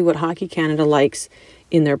exactly what Hockey Canada likes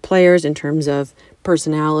in their players in terms of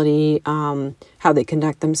personality, how they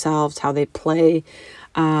conduct themselves, how they play.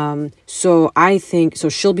 So I think, so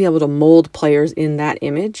she'll be able to mold players in that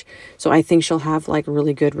image. So I think she'll have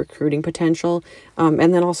really good recruiting potential.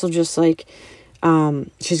 And then also just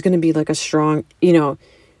she's going to be a strong,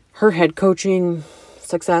 her head coaching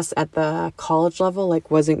success at the college level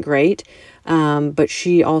wasn't great, but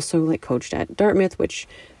she also coached at Dartmouth, which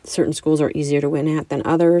certain schools are easier to win at than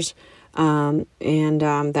others, and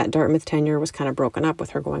that Dartmouth tenure was kind of broken up with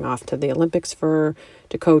her going off to the Olympics to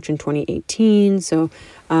coach in 2018. So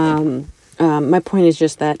my point is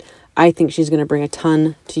just that I think she's going to bring a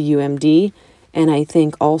ton to UMD, and I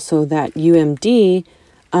think also that UMD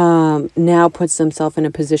now puts themselves in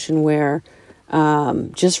a position where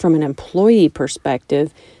just from an employee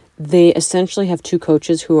perspective, they essentially have 2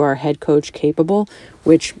 coaches who are head coach capable,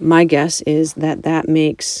 which my guess is that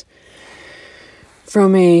makes,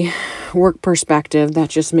 from a work perspective, that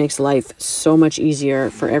just makes life so much easier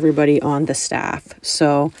for everybody on the staff.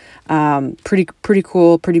 So pretty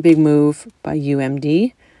cool, pretty big move by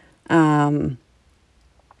UMD. And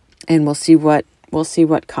we'll see what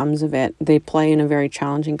comes of it. They play in a very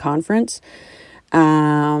challenging conference.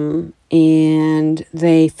 And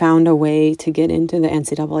they found a way to get into the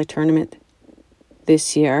NCAA tournament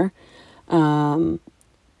this year.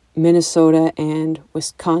 Minnesota and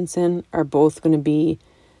Wisconsin are both going to be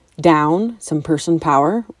down some person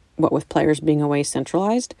power, what with players being away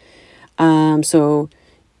centralized. So,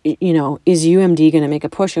 is UMD going to make a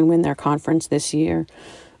push and win their conference this year,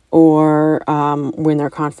 or win their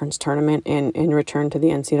conference tournament and return to the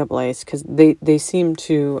NCAAs? Because they seem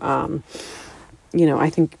to, I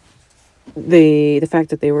think the fact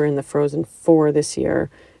that they were in the Frozen Four this year,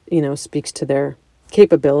 speaks to their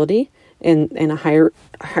capability, and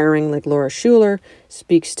hiring like Laura Schuler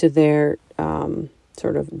speaks to their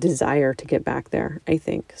sort of desire to get back there, I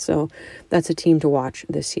think. So that's a team to watch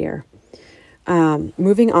this year.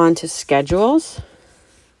 Moving on to schedules.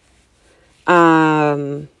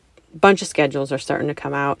 Bunch of schedules are starting to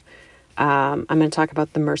come out. I'm going to talk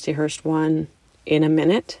about the Mercyhurst one in a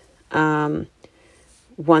minute.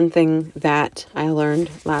 One thing that I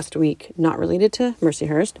learned last week, not related to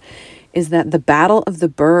Mercyhurst, is that the Battle of the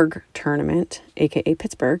Berg tournament, aka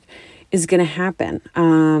Pittsburgh, is going to happen.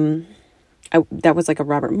 That was like a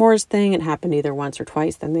Robert Morris thing. It happened either once or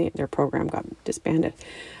twice. Then their program got disbanded.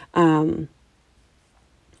 So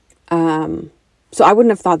I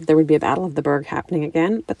wouldn't have thought that there would be a Battle of the Berg happening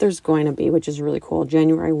again, but there's going to be, which is really cool.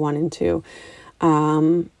 January 1 and 2.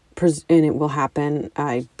 And it will happen,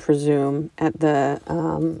 I presume, at the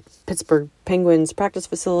Pittsburgh Penguins practice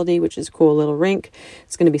facility, which is a cool little rink.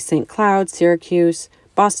 It's going to be St. Cloud, Syracuse,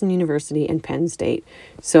 Boston University, and Penn State.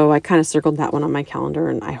 So I kind of circled that one on my calendar,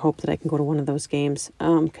 and I hope that I can go to one of those games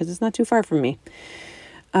because it's not too far from me.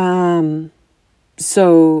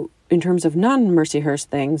 So in terms of non-Mercyhurst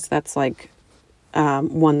things, that's like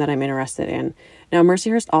one that I'm interested in. Now,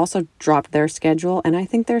 Mercyhurst also dropped their schedule, and I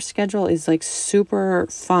think their schedule is like super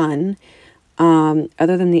fun,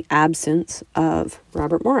 other than the absence of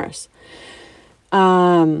Robert Morris.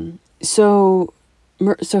 So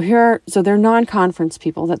they're non-conference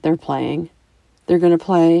people that they're playing. They're going to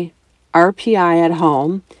play RPI at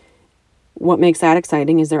home. What makes that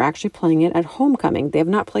exciting is they're actually playing it at Homecoming. They have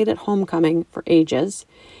not played at Homecoming for ages,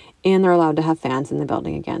 and they're allowed to have fans in the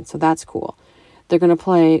building again. So that's cool. They're going to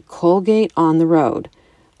play Colgate on the road.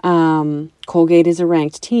 Colgate is a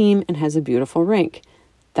ranked team and has a beautiful rink.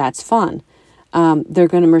 That's fun.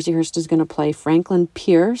 Mercyhurst is going to play Franklin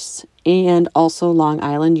Pierce and also Long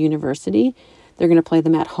Island University. They're going to play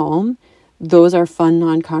them at home. Those are fun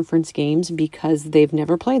non-conference games because they've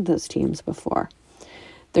never played those teams before.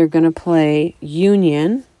 They're going to play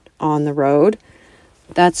Union on the road.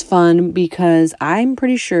 That's fun because I'm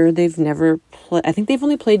pretty sure they've never played. I think they've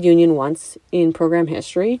only played Union once in program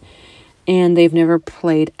history, and they've never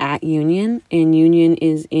played at Union. And Union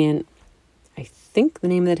is in, I think the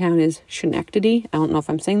name of the town is Schenectady. I don't know if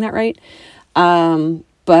I'm saying that right.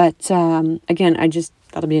 But again,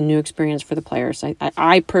 that'll be a new experience for the players.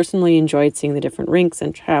 I personally enjoyed seeing the different rinks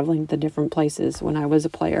and traveling to different places when I was a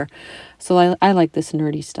player. So I like this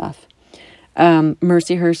nerdy stuff.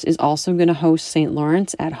 Mercyhurst is also going to host St.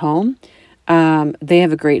 Lawrence at home. They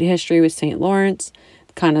have a great history with St. Lawrence,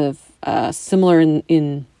 kind of similar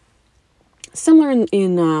in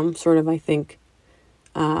sort of, I think,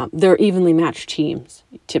 they're evenly matched teams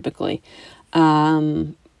typically.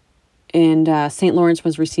 And St. Lawrence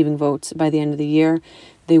was receiving votes by the end of the year.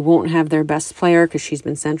 They won't have their best player because she's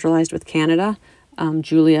been centralized with Canada,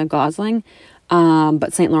 Julia Gosling.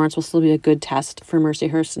 But St. Lawrence will still be a good test for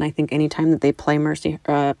Mercyhurst, and I think anytime that they play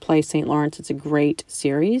St. Lawrence, it's a great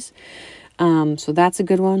series. So that's a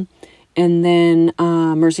good one. And then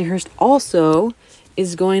Mercyhurst also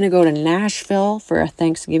is going to go to Nashville for a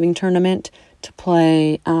Thanksgiving tournament to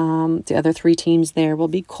play. The other three teams there will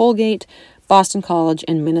be Colgate, Boston College,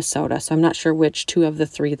 and Minnesota. So I'm not sure which two of the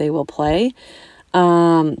three they will play.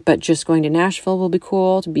 But just going to Nashville will be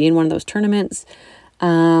cool to be in one of those tournaments.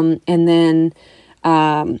 And then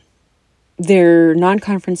their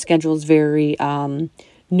non-conference schedule is very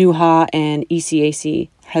NUHA and ECAC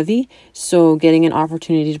heavy. So getting an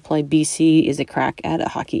opportunity to play BC is a crack at a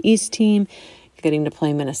Hockey East team. Getting to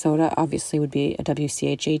play Minnesota obviously would be a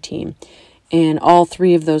WCHA team. And all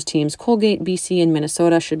three of those teams, Colgate, BC, and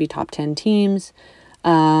Minnesota, should be top 10 teams.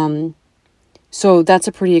 So that's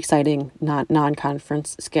a pretty exciting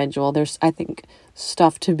non-conference schedule. There's, I think,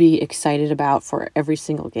 stuff to be excited about for every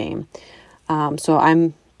single game. So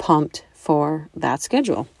I'm pumped for that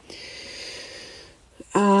schedule.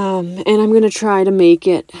 And I'm going to try to make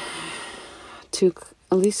it to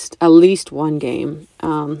at least one game,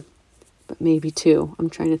 but maybe two. I'm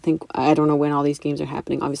trying to think. I don't know when all these games are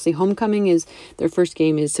happening. Obviously, Homecoming their first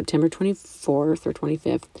game is September 24th or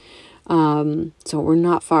 25th. So we're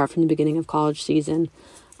not far from the beginning of college season.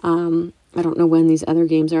 I don't know when these other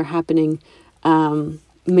games are happening.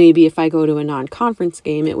 Maybe if I go to a non-conference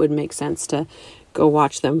game, it would make sense to go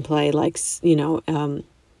watch them play, like, one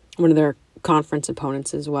of their conference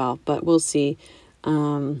opponents as well. But we'll see.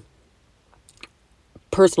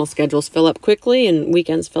 Personal schedules fill up quickly and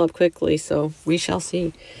weekends fill up quickly, so we shall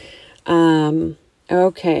see.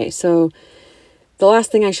 Okay, so the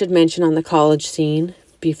last thing I should mention on the college scene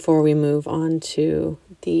before we move on to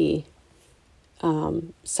the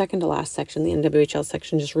second to last section, the NWHL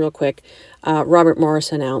section, just real quick, Robert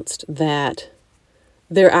Morris announced that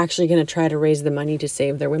they're actually going to try to raise the money to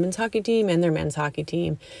save their women's hockey team and their men's hockey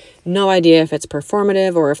team. No idea if it's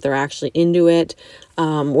performative or if they're actually into it.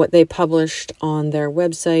 What they published on their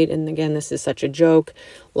website, and again, this is such a joke,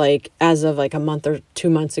 like as of like a month or 2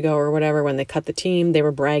 months ago or whatever, when they cut the team, they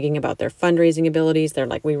were bragging about their fundraising abilities. They're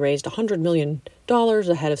like, we raised $100 million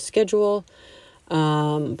ahead of schedule.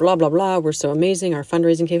 Blah, blah, blah. We're so amazing. Our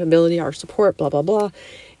fundraising capability, our support, blah, blah, blah.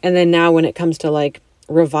 And then now when it comes to like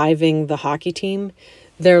reviving the hockey team,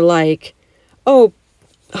 they're like, oh,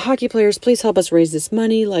 hockey players, please help us raise this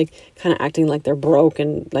money, like kind of acting like they're broke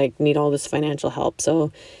and like need all this financial help.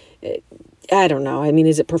 So I don't know. I mean,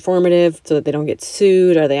 is it performative so that they don't get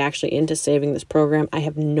sued? Are they actually into saving this program? I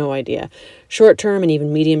have no idea. Short term and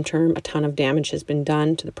even medium term, a ton of damage has been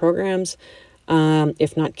done to the programs,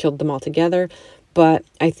 if not killed them altogether. But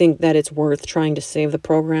I think that it's worth trying to save the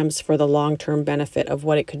programs for the long-term benefit of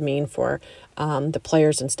what it could mean for the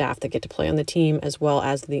players and staff that get to play on the team, as well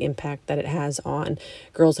as the impact that it has on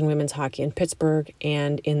girls and women's hockey in Pittsburgh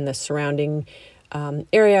and in the surrounding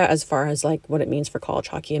area, as far as like what it means for College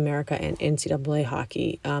Hockey America and NCAA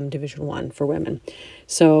hockey, Division I for women.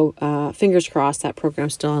 So fingers crossed that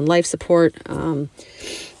program's still on life support, but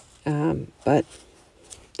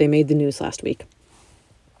they made the news last week.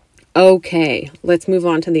 Okay, let's move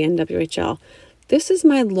on to the NWHL. This is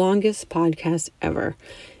my longest podcast ever.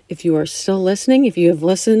 If you are still listening, if you have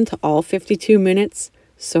listened to all 52 minutes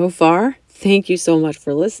so far, thank you so much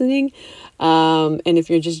for listening. And if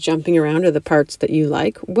you're just jumping around to the parts that you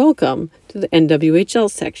like, welcome to the NWHL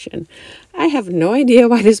section. I have no idea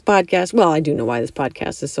why this podcast, well, I do know why this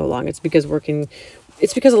podcast is so long. It's because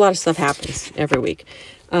a lot of stuff happens every week.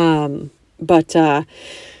 But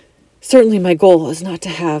certainly my goal is not to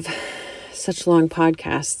have such long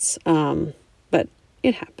podcasts, but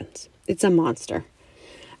it happens. It's a monster.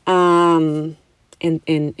 And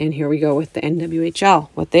here we go with the NWHL,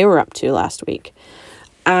 what they were up to last week.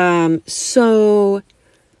 So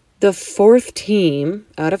the fourth team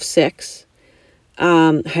out of 6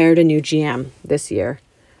 hired a new GM this year.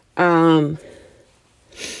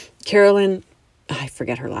 Carolyn, I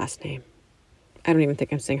forget her last name. I don't even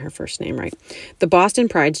think I'm saying her first name right. The Boston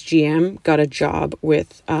Pride's GM got a job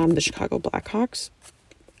with the Chicago Blackhawks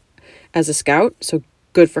as a scout, so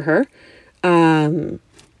good for her. And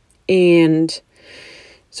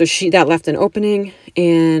so that left an opening,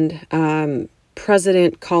 and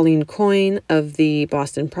President Colleen Coyne of the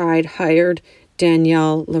Boston Pride hired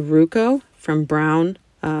Danielle LaRucco from Brown,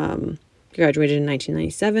 graduated in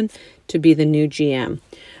 1997, to be the new GM.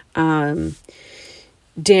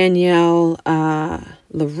 Danielle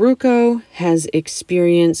LaRucco has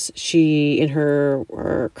experience. In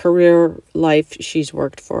her career life, she's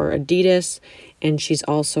worked for Adidas, and she's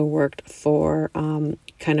also worked for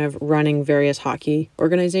kind of running various hockey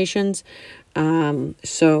organizations.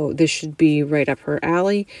 So this should be right up her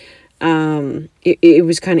alley. It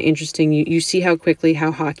was kind of interesting. You see how quickly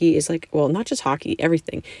how hockey is like, well, not just hockey,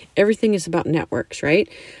 everything is about networks, right?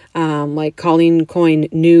 Like Colleen Coyne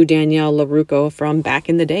knew Danielle LaRucco from back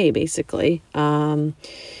in the day, basically.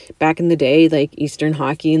 Back in the day, like Eastern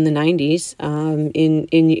hockey in the 90s,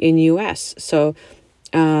 in US. So,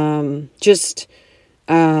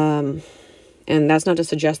 and that's not to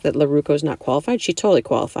suggest that LaRucco is not qualified. She's totally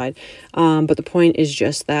qualified. But the point is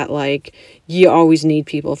just that, like, you always need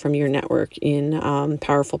people from your network in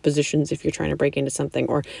powerful positions if you're trying to break into something.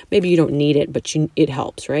 Or maybe you don't need it, but it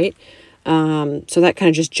helps, right? So that kind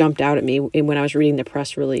of just jumped out at me when I was reading the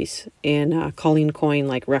press release. And Colleen Coyne,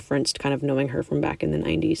 like, referenced kind of knowing her from back in the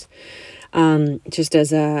 90s. Just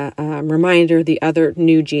as a reminder, the other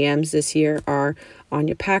new GMs this year are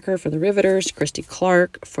Anya Packer for the Riveters, Christy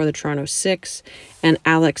Clark for the Toronto Six, and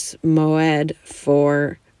Alex Moed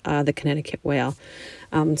for the Connecticut Whale.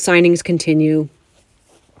 Signings continue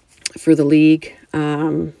for the league.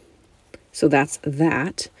 So that's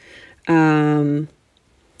that. I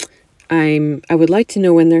would like to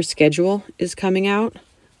know when their schedule is coming out.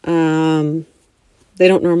 They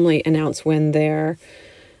don't normally announce when their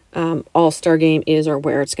All-Star Game is or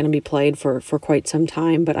where it's going to be played for quite some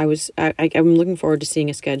time. But I'm looking forward to seeing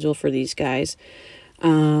a schedule for these guys,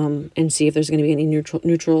 and see if there's going to be any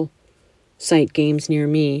neutral site games near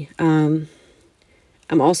me. I'm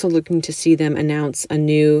also looking to see them announce a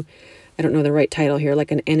new, I don't know the right title here,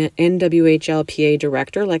 like an NWHLPA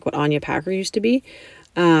director, like what Anya Packer used to be,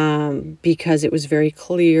 because it was very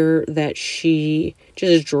clear that she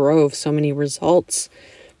just drove so many results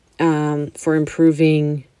for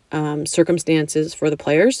improving circumstances for the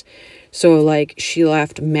players. So like she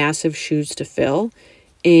left massive shoes to fill,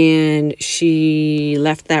 and she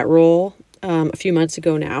left that role a few months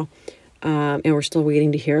ago now. And we're still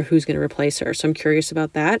waiting to hear who's going to replace her. So I'm curious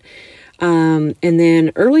about that. And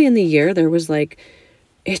then early in the year, there was like,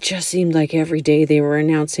 it just seemed like every day they were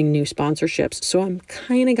announcing new sponsorships. So I'm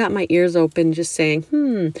kind of got my ears open just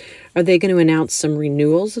saying, are they going to announce some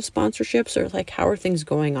renewals of sponsorships, or like, how are things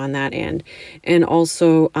going on that end? And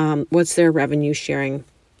also, what's their revenue sharing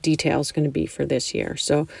details going to be for this year?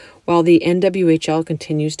 So while the NWHL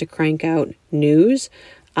continues to crank out news,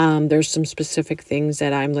 there's some specific things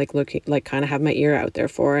that I'm kind of have my ear out there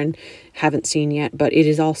for and haven't seen yet, but it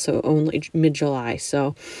is also only mid-July.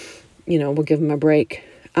 So, we'll give them a break.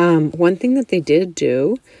 One thing that they did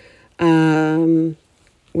do,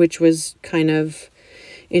 which was kind of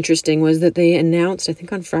interesting, was that they announced, I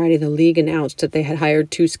think on Friday, the league announced that they had hired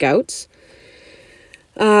 2 scouts,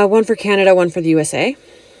 one for Canada, one for the USA.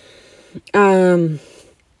 I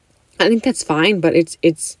think that's fine, but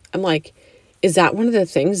I'm like, is that one of the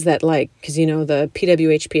things that, like, because, the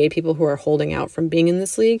PWHPA people who are holding out from being in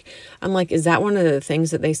this league, I'm like, is that one of the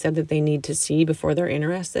things that they said that they need to see before they're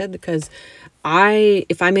interested? Because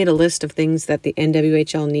if I made a list of things that the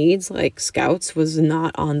NWHL needs, like scouts was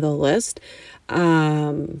not on the list.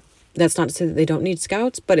 That's not to say that they don't need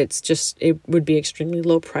scouts, but it would be extremely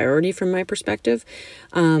low priority from my perspective.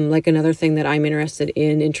 Like another thing that I'm interested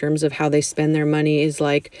in terms of how they spend their money is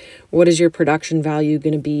like, what is your production value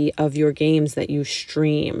going to be of your games that you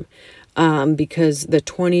stream? Because the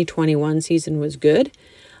 2021 season was good.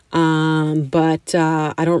 But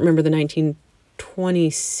I don't remember the 1920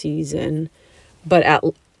 season, but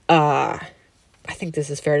I think this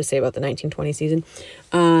is fair to say about the 1920 season.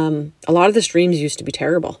 A lot of the streams used to be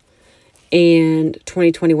terrible. And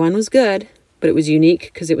 2021 was good, but it was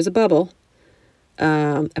unique because it was a bubble,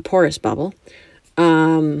 a porous bubble.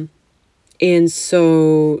 And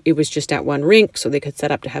so it was just at one rink, so they could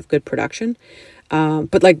set up to have good production.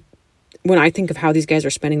 But like, when I think of how these guys are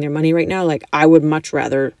spending their money right now, like, I would much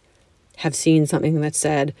rather have seen something that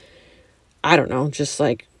said, I don't know, just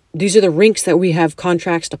like, these are the rinks that we have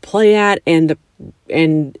contracts to play at,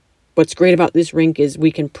 and what's great about this rink is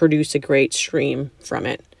we can produce a great stream from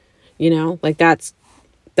it. Like that's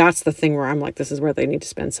the thing where I'm like, this is where they need to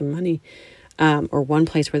spend some money, or one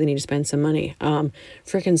place where they need to spend some money.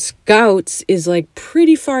 Freaking scouts is like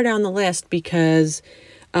pretty far down the list, because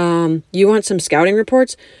you want some scouting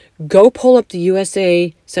reports? Go pull up the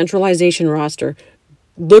USA centralization roster.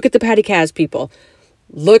 Look at the Patty Kaz people.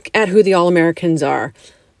 Look at who the All-Americans are.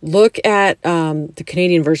 Look at the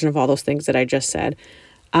Canadian version of all those things that I just said.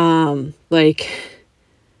 The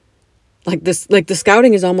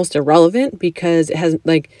scouting is almost irrelevant, because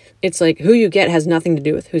it's like who you get has nothing to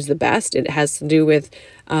do with who's the best. It has to do with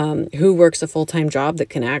who works a full-time job that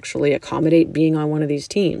can actually accommodate being on one of these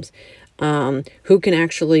teams, who can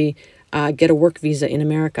actually get a work visa in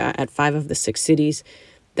America at 5 of the 6 cities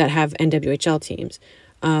that have NWHL teams,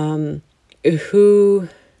 who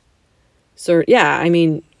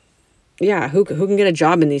can get a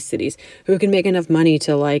job in these cities, who can make enough money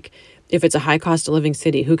to, like, if it's a high cost of living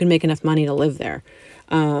city, who can make enough money to live there.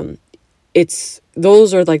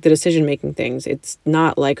 Those are like the decision-making things. It's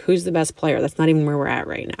not like who's the best player. That's not even where we're at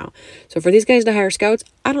right now. So for these guys to hire scouts,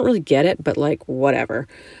 I don't really get it, but like, whatever.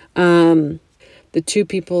 The 2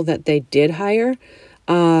 people that they did hire,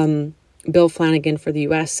 Bill Flanagan for the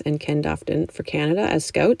US and Ken Dufton for Canada as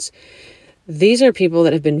scouts. These are people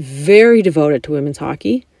that have been very devoted to women's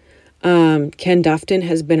hockey. Ken Dufton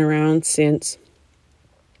has been around since,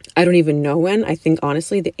 I don't even know when, I think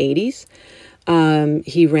honestly the 80s.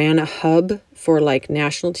 He ran a hub for like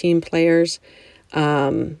national team players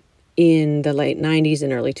in the late 90s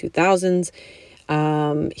and early 2000s.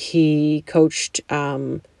 He coached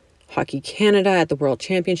Hockey Canada at the World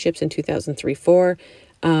Championships in 2003-04.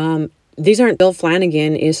 Bill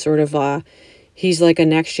Flanagan is sort of he's like a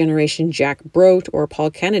next generation Jack Brote or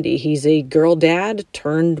Paul Kennedy. He's a girl dad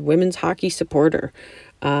turned women's hockey supporter.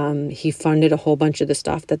 He funded a whole bunch of the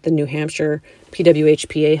stuff that the New Hampshire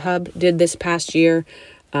PWHPA hub did this past year.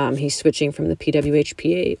 He's switching from the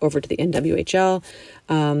PWHPA over to the NWHL.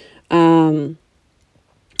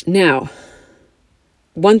 Now,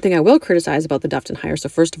 one thing I will criticize about the Dufton hire. So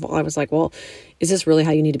first of all, I was like, well, is this really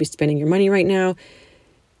how you need to be spending your money right now?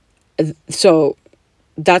 So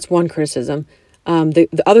that's one criticism. The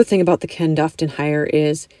other thing about the Ken Dufton hire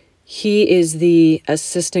is he is the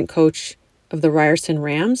assistant coach of the Ryerson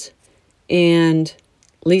Rams, and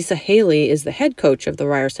Lisa Haley is the head coach of the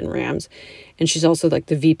Ryerson Rams, and she's also like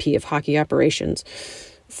the VP of hockey operations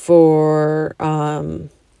for the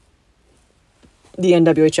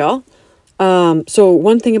NWHL. So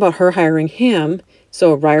one thing about her hiring him,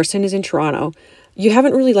 so Ryerson is in Toronto, you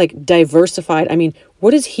haven't really like diversified. I mean,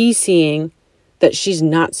 what is he seeing that she's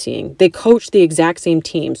not seeing? They coach the exact same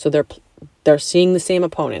team, so they're seeing the same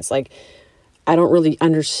opponents. Like, I don't really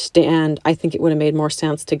understand. I think it would have made more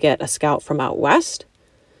sense to get a scout from out west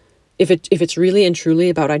if it's really and truly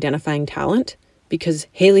about identifying talent, because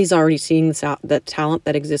Haley's already seeing the talent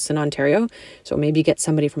that exists in Ontario. So maybe get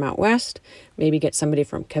somebody from out west, maybe get somebody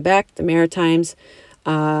from Quebec, the Maritimes.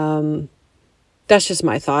 That's just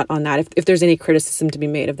my thought on that. If there's any criticism to be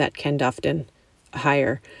made of that Ken Dufton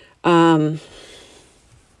hire.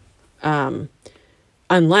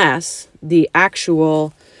 Unless the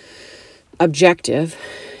actual objective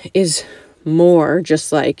is more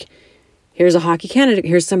just like, here's a Hockey Canada,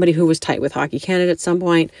 here's somebody who was tight with Hockey Canada at some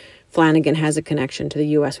point. Flanagan has a connection to the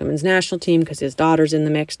U.S. women's national team because his daughter's in the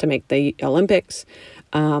mix to make the Olympics.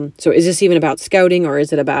 So is this even about scouting, or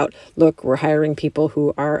is it about, look, we're hiring people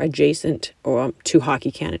who are adjacent to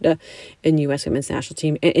Hockey Canada and U.S. women's national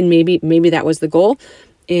team? And maybe that was the goal.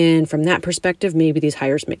 And from that perspective, maybe these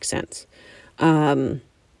hires make sense. But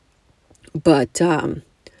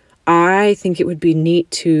I think it would be neat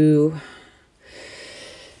to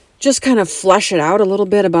just kind of flesh it out a little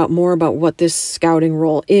bit more about what this scouting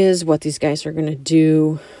role is, what these guys are going to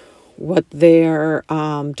do, what their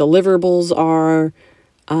deliverables are,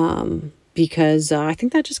 because I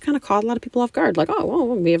think that just kind of caught a lot of people off guard. Like, oh,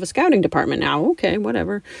 well, we have a scouting department now. Okay,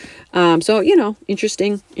 whatever. So,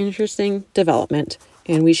 interesting development,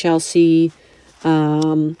 and we shall see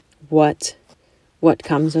what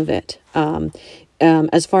comes of it.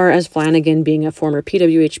 As far as Flanagan being a former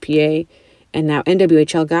PWHPA and now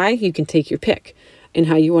NWHL guy, you can take your pick in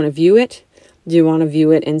how you want to view it. Do you want to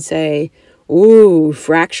view it and say, ooh,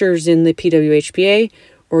 fractures in the PWHPA?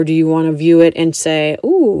 Or do you want to view it and say,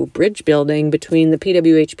 ooh, bridge building between the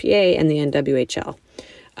PWHPA and the NWHL?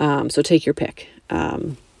 So take your pick.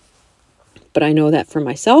 But I know that for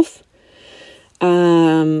myself,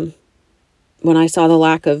 when I saw the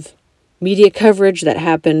lack of media coverage that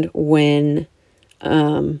happened when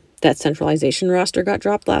that centralization roster got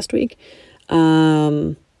dropped last week,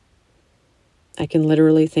 I can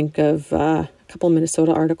literally think of a couple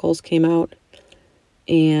Minnesota articles came out,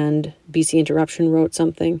 and BC Interruption wrote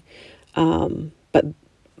something. But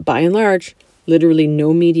by and large, literally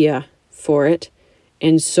no media for it.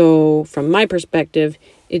 And so from my perspective,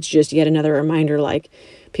 it's just yet another reminder, like,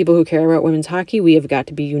 people who care about women's hockey, we have got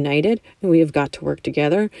to be united and we have got to work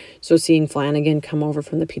together. So seeing Flanagan come over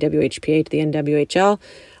from the PWHPA to the NWHL,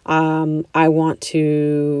 I want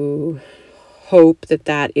to hope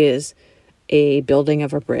that is a building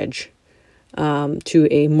of a bridge to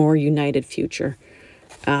a more united future.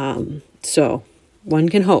 So one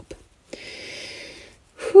can hope.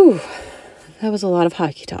 Whew, that was a lot of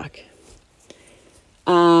hockey talk.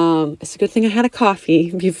 It's a good thing I had a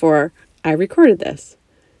coffee before I recorded this.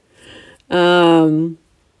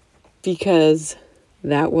 Because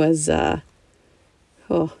that was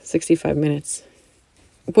 65 minutes.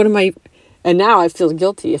 And now I feel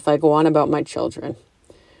guilty if I go on about my children.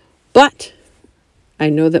 But I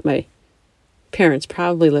know that my parents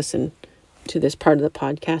probably listen to this part of the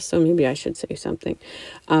podcast, so maybe I should say something.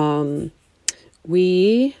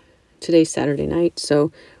 Today's Saturday night,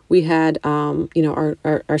 so we had,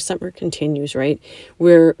 our summer continues, right?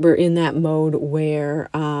 We're in that mode where,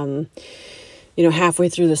 halfway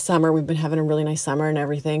through the summer, we've been having a really nice summer and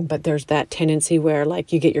everything, but there's that tendency where,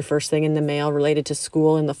 like, you get your first thing in the mail related to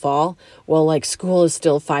school in the fall. Well, like, school is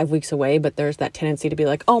still 5 weeks away, but there's that tendency to be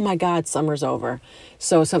like, oh my God, summer's over.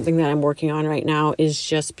 So something that I'm working on right now is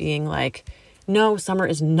just being like, no, summer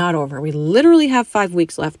is not over. We literally have 5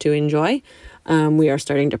 weeks left to enjoy. We are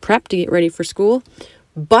starting to prep to get ready for school,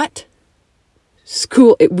 but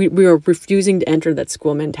school, we are refusing to enter that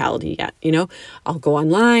school mentality yet. I'll go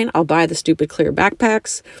online, I'll buy the stupid clear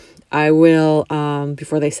backpacks. I will,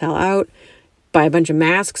 before they sell out, buy a bunch of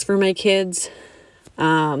masks for my kids,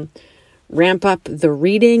 ramp up the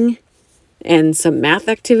reading and some math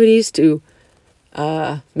activities to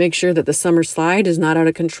make sure that the summer slide is not out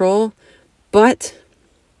of control. But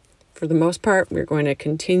for the most part, we're going to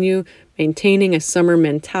continue maintaining a summer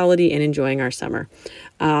mentality and enjoying our summer.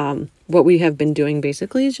 What we have been doing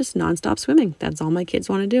basically is just nonstop swimming. That's all my kids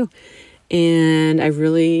want to do. And I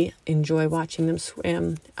really enjoy watching them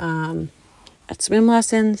swim at swim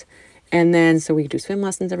lessons. And then, so we do swim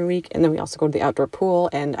lessons every week. And then we also go to the outdoor pool.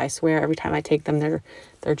 And I swear every time I take them,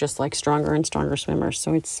 they're just like stronger and stronger swimmers.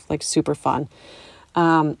 So it's like super fun.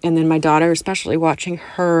 And then my daughter, especially watching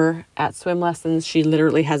her at swim lessons, she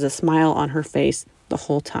literally has a smile on her face the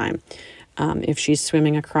whole time. If she's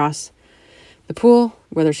swimming across the pool,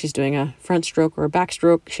 whether she's doing a front stroke or a back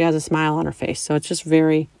stroke, she has a smile on her face. So it's just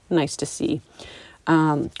very nice to see.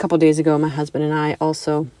 A couple days ago, my husband and I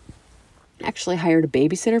also actually hired a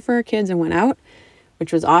babysitter for our kids and went out,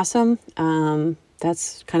 which was awesome.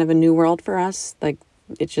 That's kind of a new world for us. Like,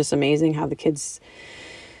 it's just amazing how the kids,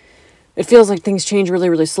 it feels like things change really,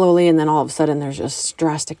 really slowly. And then all of a sudden there's just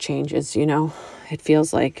drastic changes, you know, it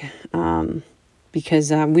feels like,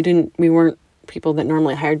 because we weren't people that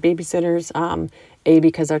normally hired babysitters, A,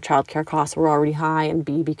 because our childcare costs were already high, and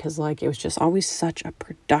B, because like it was just always such a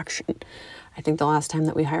production. I think the last time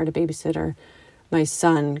that we hired a babysitter, my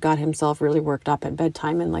son got himself really worked up at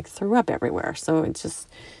bedtime and like threw up everywhere. So it's just,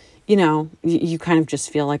 you know, you kind of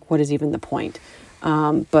just feel like, what is even the point?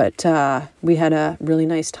 But we had a really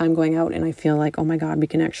nice time going out, and I feel like, oh my God, we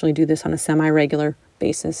can actually do this on a semi-regular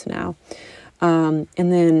basis now. And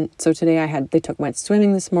then, so today went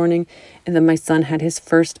swimming this morning, and then my son had his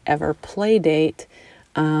first ever play date,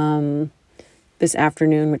 this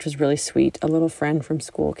afternoon, which was really sweet. A little friend from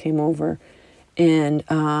school came over, and,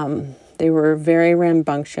 they were very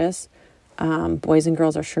rambunctious. Boys and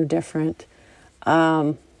girls are sure different.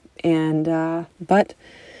 But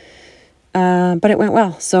it went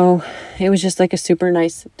well. So it was just like a super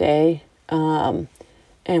nice day. And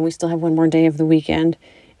we still have one more day of the weekend.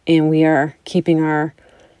 And we are keeping our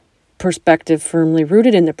perspective firmly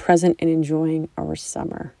rooted in the present and enjoying our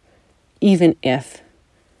summer. Even if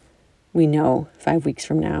we know 5 weeks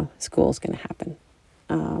from now, school's going to happen.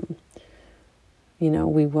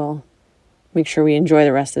 We will make sure we enjoy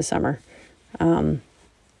the rest of the summer. And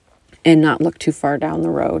not look too far down the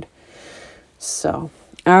road. So,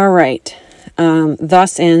 all right.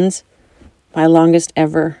 Thus ends my longest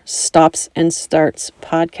ever Stops and Starts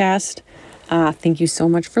podcast. Thank you so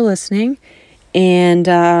much for listening. And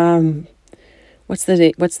what's the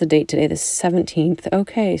date? What's the date today? The 17th.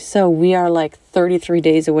 Okay, so we are like 33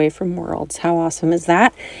 days away from Worlds. How awesome is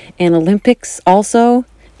that? And Olympics also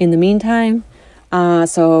in the meantime.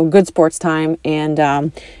 So good sports time. And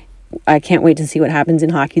I can't wait to see what happens in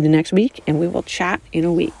hockey the next week. And we will chat in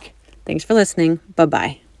a week. Thanks for listening.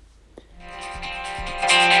 Bye-bye.